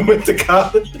somebody who went to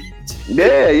college.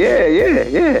 Yeah.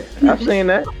 I've seen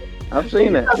that.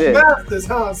 Yeah. Masters,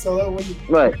 huh? So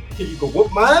right. You go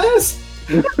whoop my ass.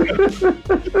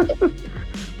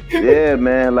 Yeah,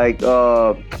 man. Like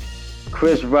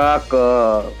Chris Rock.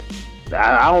 I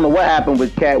don't know what happened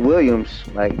with Cat Williams.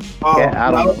 Like, I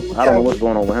don't know what's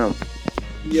going on with him.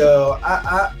 Yo,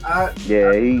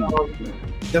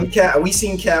 we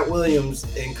seen Cat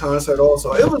Williams in concert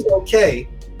also. It was okay,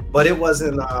 but it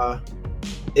wasn't,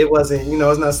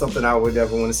 it's not something I would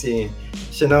ever want to see.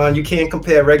 Shannon, you can't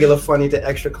compare regular funny to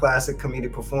extra classic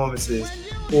comedic performances.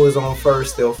 Who was on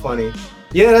first still funny?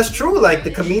 Yeah, that's true. Like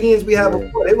the comedians we have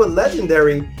before, they were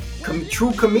legendary,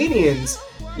 true comedians.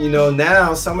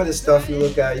 Now some of the stuff you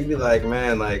look at, you be like,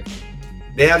 man, like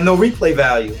they have no replay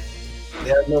value.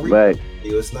 Right.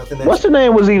 It's nothing. What's the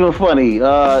name was even funny?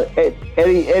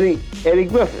 Eddie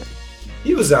Griffin.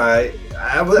 He was alright.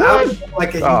 I was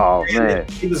like, man,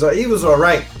 he was all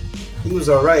right. He was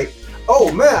all right.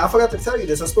 Oh man, I forgot to tell you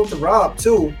this. I spoke to Rob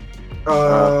too.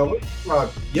 Rob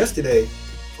yesterday.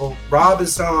 Well, Rob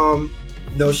is shout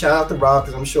out to Rob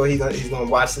because I'm sure he's gonna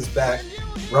watch this back.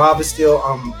 Rob is still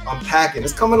unpacking.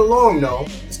 It's coming along though.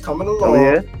 It's coming along.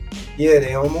 Oh, yeah? Yeah,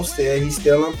 they almost there. He's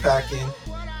still unpacking.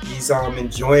 He's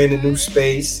enjoying the new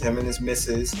space. Him and his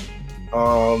missus.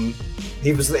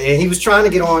 He was trying to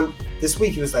get on this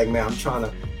week. He was like, man, I'm trying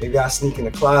to, maybe I'll sneak in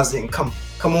the closet and come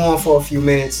on for a few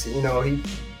minutes.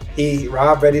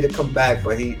 Rob ready to come back,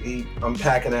 but he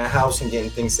unpacking our house and getting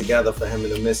things together for him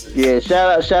and the missus. Yeah,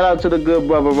 shout out to the good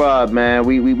brother Rob, man.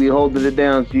 We holding it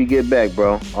down till you get back,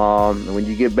 bro. And when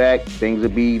you get back, things will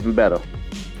be even better.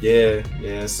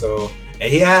 Yeah. So,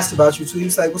 and he asked about you too. He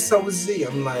was like, "What's up with Z?"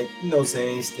 I'm like,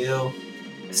 Zane, still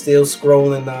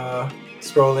scrolling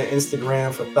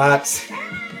Instagram for thoughts.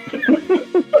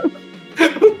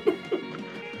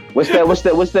 What's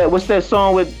that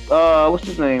song with what's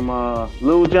his name?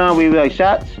 Lil Jon, we like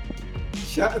shots?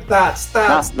 Thoughts.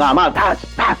 Nah, my thoughts.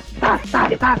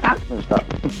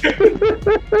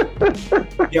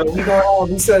 Yo,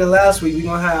 we said it last week. We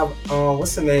gonna have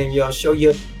what's the name? Yo, show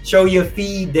your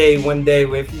feed day one day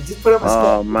where if you just put up a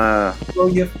oh man, scroll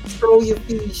your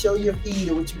feed, show your feed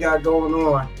of what you got going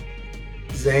on.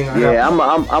 Zane, yeah, I'm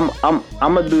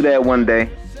gonna do that one day.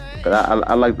 Cause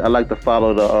I like to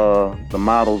follow the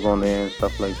models on there and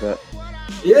stuff like that.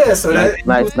 Yeah, so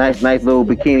nice little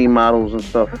bikini models and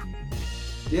stuff.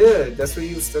 Yeah, that's what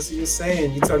you're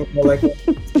saying. You're talking about like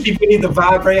people need to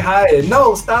vibrate higher.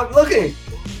 No, stop looking.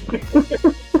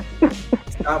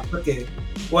 Stop looking.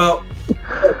 Well,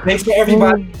 thanks for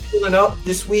everybody pulling up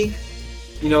this week.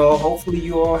 Hopefully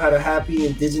you all had a happy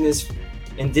Indigenous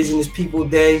People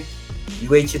Day.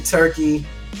 You ate your turkey.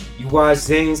 You watched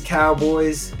Zane's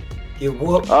Cowboys get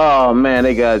whooped. Oh man,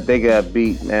 they got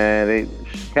beat, man.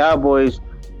 Cowboys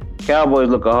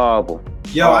looking horrible.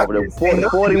 Yo,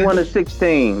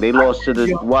 41-16. They lost to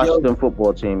the Washington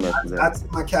football team yesterday. I tip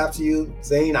my cap to you,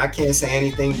 Zane. I can't say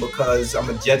anything because I'm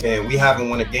a Jet fan. We haven't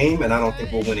won a game, and I don't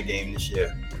think we'll win a game this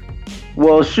year.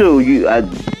 Well, shoot, you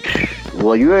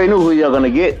already knew who you're gonna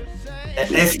get.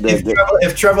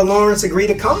 If Trevor Lawrence agreed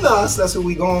to come to us, that's what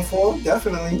we going for.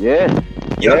 Definitely. Yeah,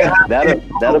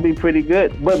 that'll be pretty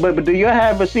good. But do you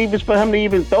have receivers for him to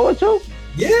even throw it to?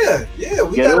 Yeah.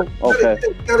 We got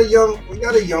a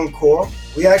young core.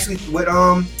 We actually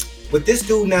with this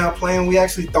dude now playing, we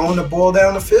actually throwing the ball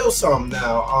down the field some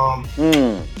now.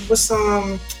 What's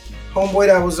homeboy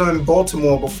that was on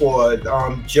Baltimore before?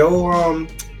 Joe.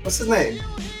 What's his name?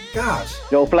 Gosh.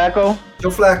 Joe Flacco.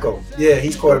 Yeah,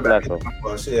 he's quarterback.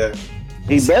 Yeah.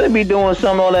 He better be doing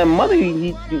some of all that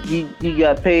money he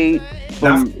got paid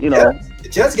from. The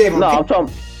Jets gave him. No, I'm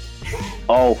talking.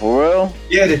 Oh, for real?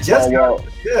 Yeah, the Jets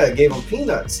gave him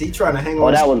peanuts. He trying to hang on.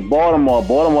 Oh, that was Baltimore.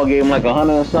 Baltimore gave him like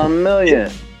 $100 and something million.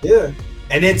 Yeah.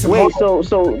 And then wait, so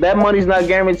that money's not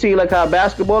guaranteed like how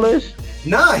basketball is?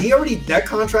 Nah, that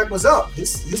contract was up.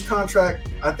 His contract,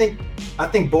 I think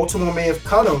Baltimore may have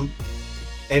cut him,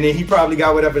 and then he probably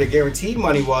got whatever the guaranteed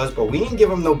money was, but we didn't give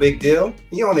him no big deal.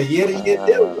 He on a year-to-year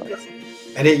deal.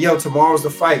 And then, tomorrow's the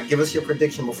fight. Give us your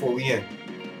prediction before we end.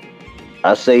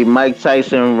 I say Mike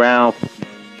Tyson round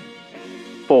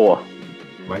 4.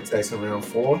 Mike Tyson round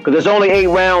 4? Because there's only 8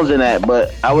 rounds in that,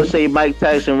 but I would say Mike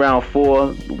Tyson round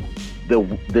 4.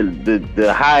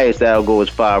 The highest that'll go is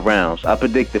 5 rounds. I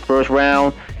predict the first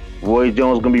round, Roy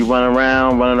Jones gonna be running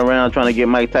around trying to get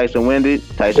Mike Tyson winded.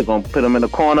 Tyson gonna put him in the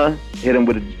corner, hit him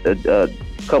with a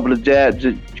couple of jabs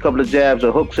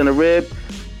or hooks in the rib,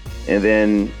 and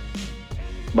then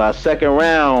by second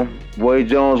round, Roy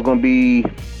Jones gonna be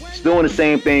doing the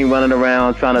same thing, running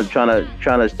around, trying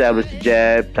to establish the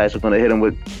jab. Tyson gonna hit him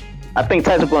with. I think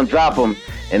Tyson gonna drop him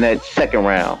in that second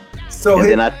round.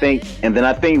 Then I think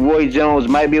Roy Jones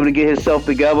might be able to get himself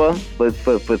together, but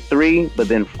for 3, but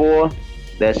then 4,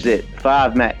 that's it.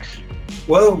 5 max.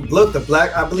 Well, look,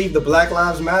 I believe the Black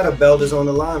Lives Matter belt is on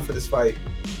the line for this fight.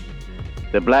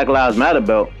 The Black Lives Matter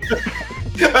belt.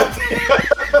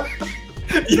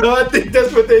 I think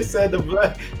that's what they said. The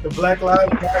Black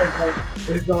Lives Matter belt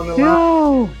is on the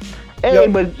line. Hey,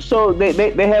 but so they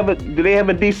have do they have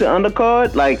a decent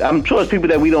undercard? Like, I'm sure it's people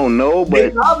that we don't know, but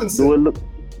Nate Robinson.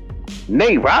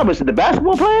 Nate Robinson, the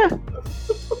basketball player?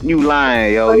 You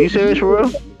lying, yo. You serious for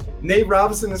real? Nate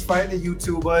Robinson is fighting a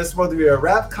YouTuber. It's supposed to be a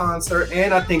rap concert,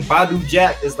 and I think Badu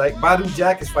Jack is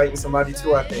fighting somebody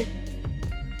too, I think.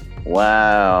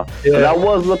 Wow. Yeah. I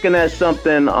was looking at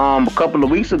something a couple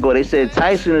of weeks ago. They said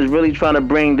Tyson is really trying to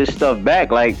bring this stuff back.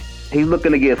 Like, he's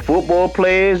looking to get football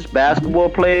players, basketball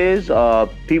players,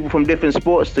 people from different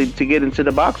sports to get into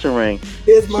the boxing ring.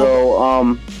 Here's my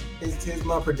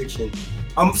prediction.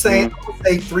 I'm saying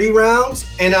 3 rounds,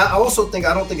 and I don't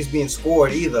think it's being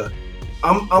scored either.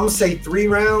 I'm gonna say 3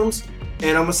 rounds,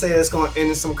 and I'm gonna say it's gonna end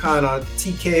in some kind of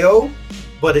TKO,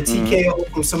 but a TKO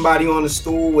from somebody on the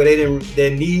stool where they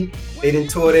didn't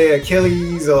tore their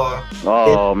Achilles or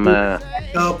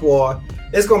up, or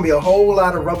it's gonna be a whole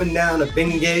lot of rubbing down of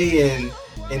Bengay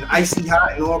and icy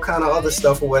hot and all kind of other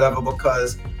stuff or whatever,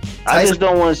 because I just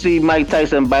don't want to see Mike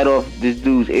Tyson bite off this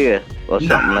dude's ear or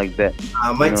something like that.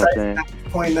 Mike Tyson at this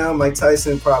point now, Mike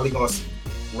Tyson probably gonna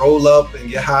roll up and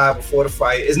get high before the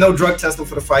fight. There's no drug testing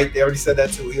for the fight. They already said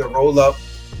that too. He'll roll up,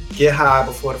 get high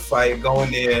before the fight, go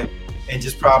in there, and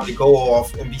just probably go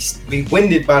off and be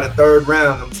winded by the third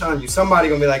round. I'm telling you, somebody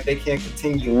gonna be like, they can't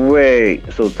continue. Wait,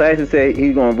 so Tyson said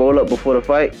he's gonna roll up before the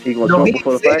fight? He gonna smoke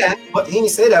before the fight? He didn't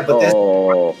say that, but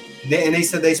oh. And they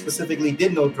said they specifically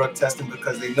did no drug testing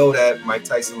because they know that Mike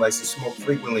Tyson likes to smoke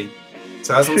frequently.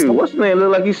 So that's what's his name?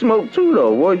 Look like he smoked too,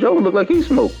 though. Roy Jones look like he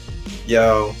smoked.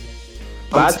 Yo.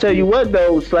 I tell you what,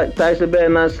 though, Tyson better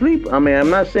not sleep. I mean, I'm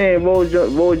not saying Roy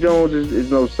Jones is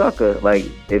no sucker. Like,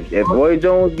 if Roy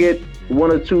Jones get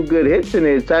 1 or 2 good hits in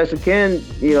there, Tyson can,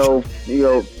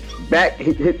 back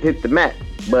hit the mat.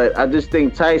 But I just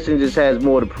think Tyson just has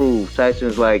more to prove.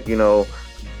 Tyson's like, he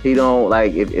don't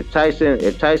like if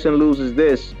Tyson loses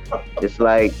this, it's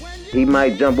like he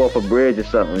might jump off a bridge or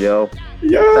something, yo.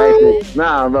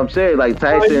 I'm serious. Like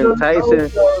Tyson.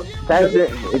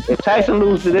 If Tyson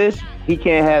loses to this, he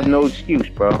can't have no excuse,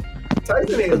 bro.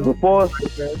 Tyson ain't before.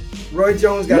 Roy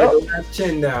Jones got to go that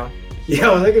chin now.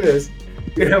 Yo, look at this.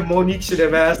 Monique should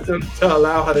have asked him to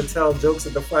allow her to tell jokes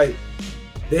at the fight.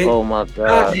 Oh my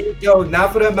God.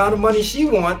 Not for the amount of money she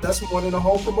want. That's more than the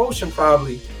whole promotion,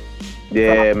 probably.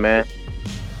 Yeah, man.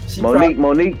 Monique,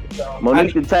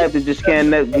 the type that just can't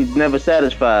be never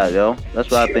satisfied, yo. That's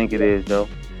what I think it is, yo.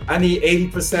 I need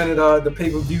 80% of the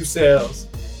pay-per-view sales.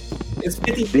 It's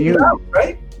 $50,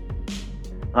 right?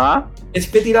 Huh? It's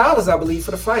 $50, I believe,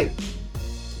 for the fight.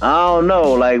 I don't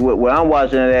know. Like where I'm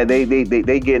watching it at, they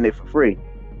getting it for free.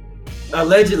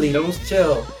 Allegedly, don't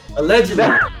chill. Allegedly.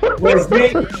 Where's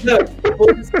Zane? Look,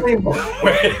 full disclaimer.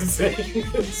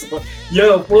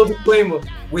 Full disclaimer.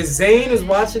 When Zane is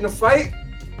watching the fight,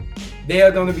 they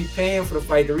are going to be paying for the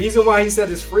fight. The reason why he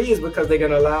said it's free is because they're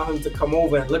going to allow him to come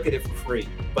over and look at it for free.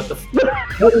 But the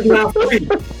fight is not free.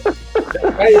 The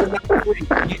fight is not free.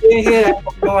 You didn't hear that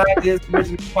from No Ideas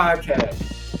Original Podcast.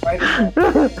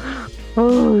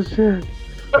 Oh, shit.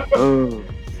 Oh.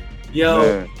 Yo.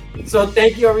 Man. So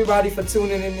thank you, everybody, for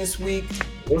tuning in this week.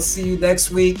 We'll see you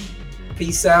next week.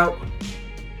 Peace out.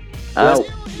 Out.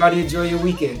 Everybody enjoy your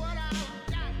weekend.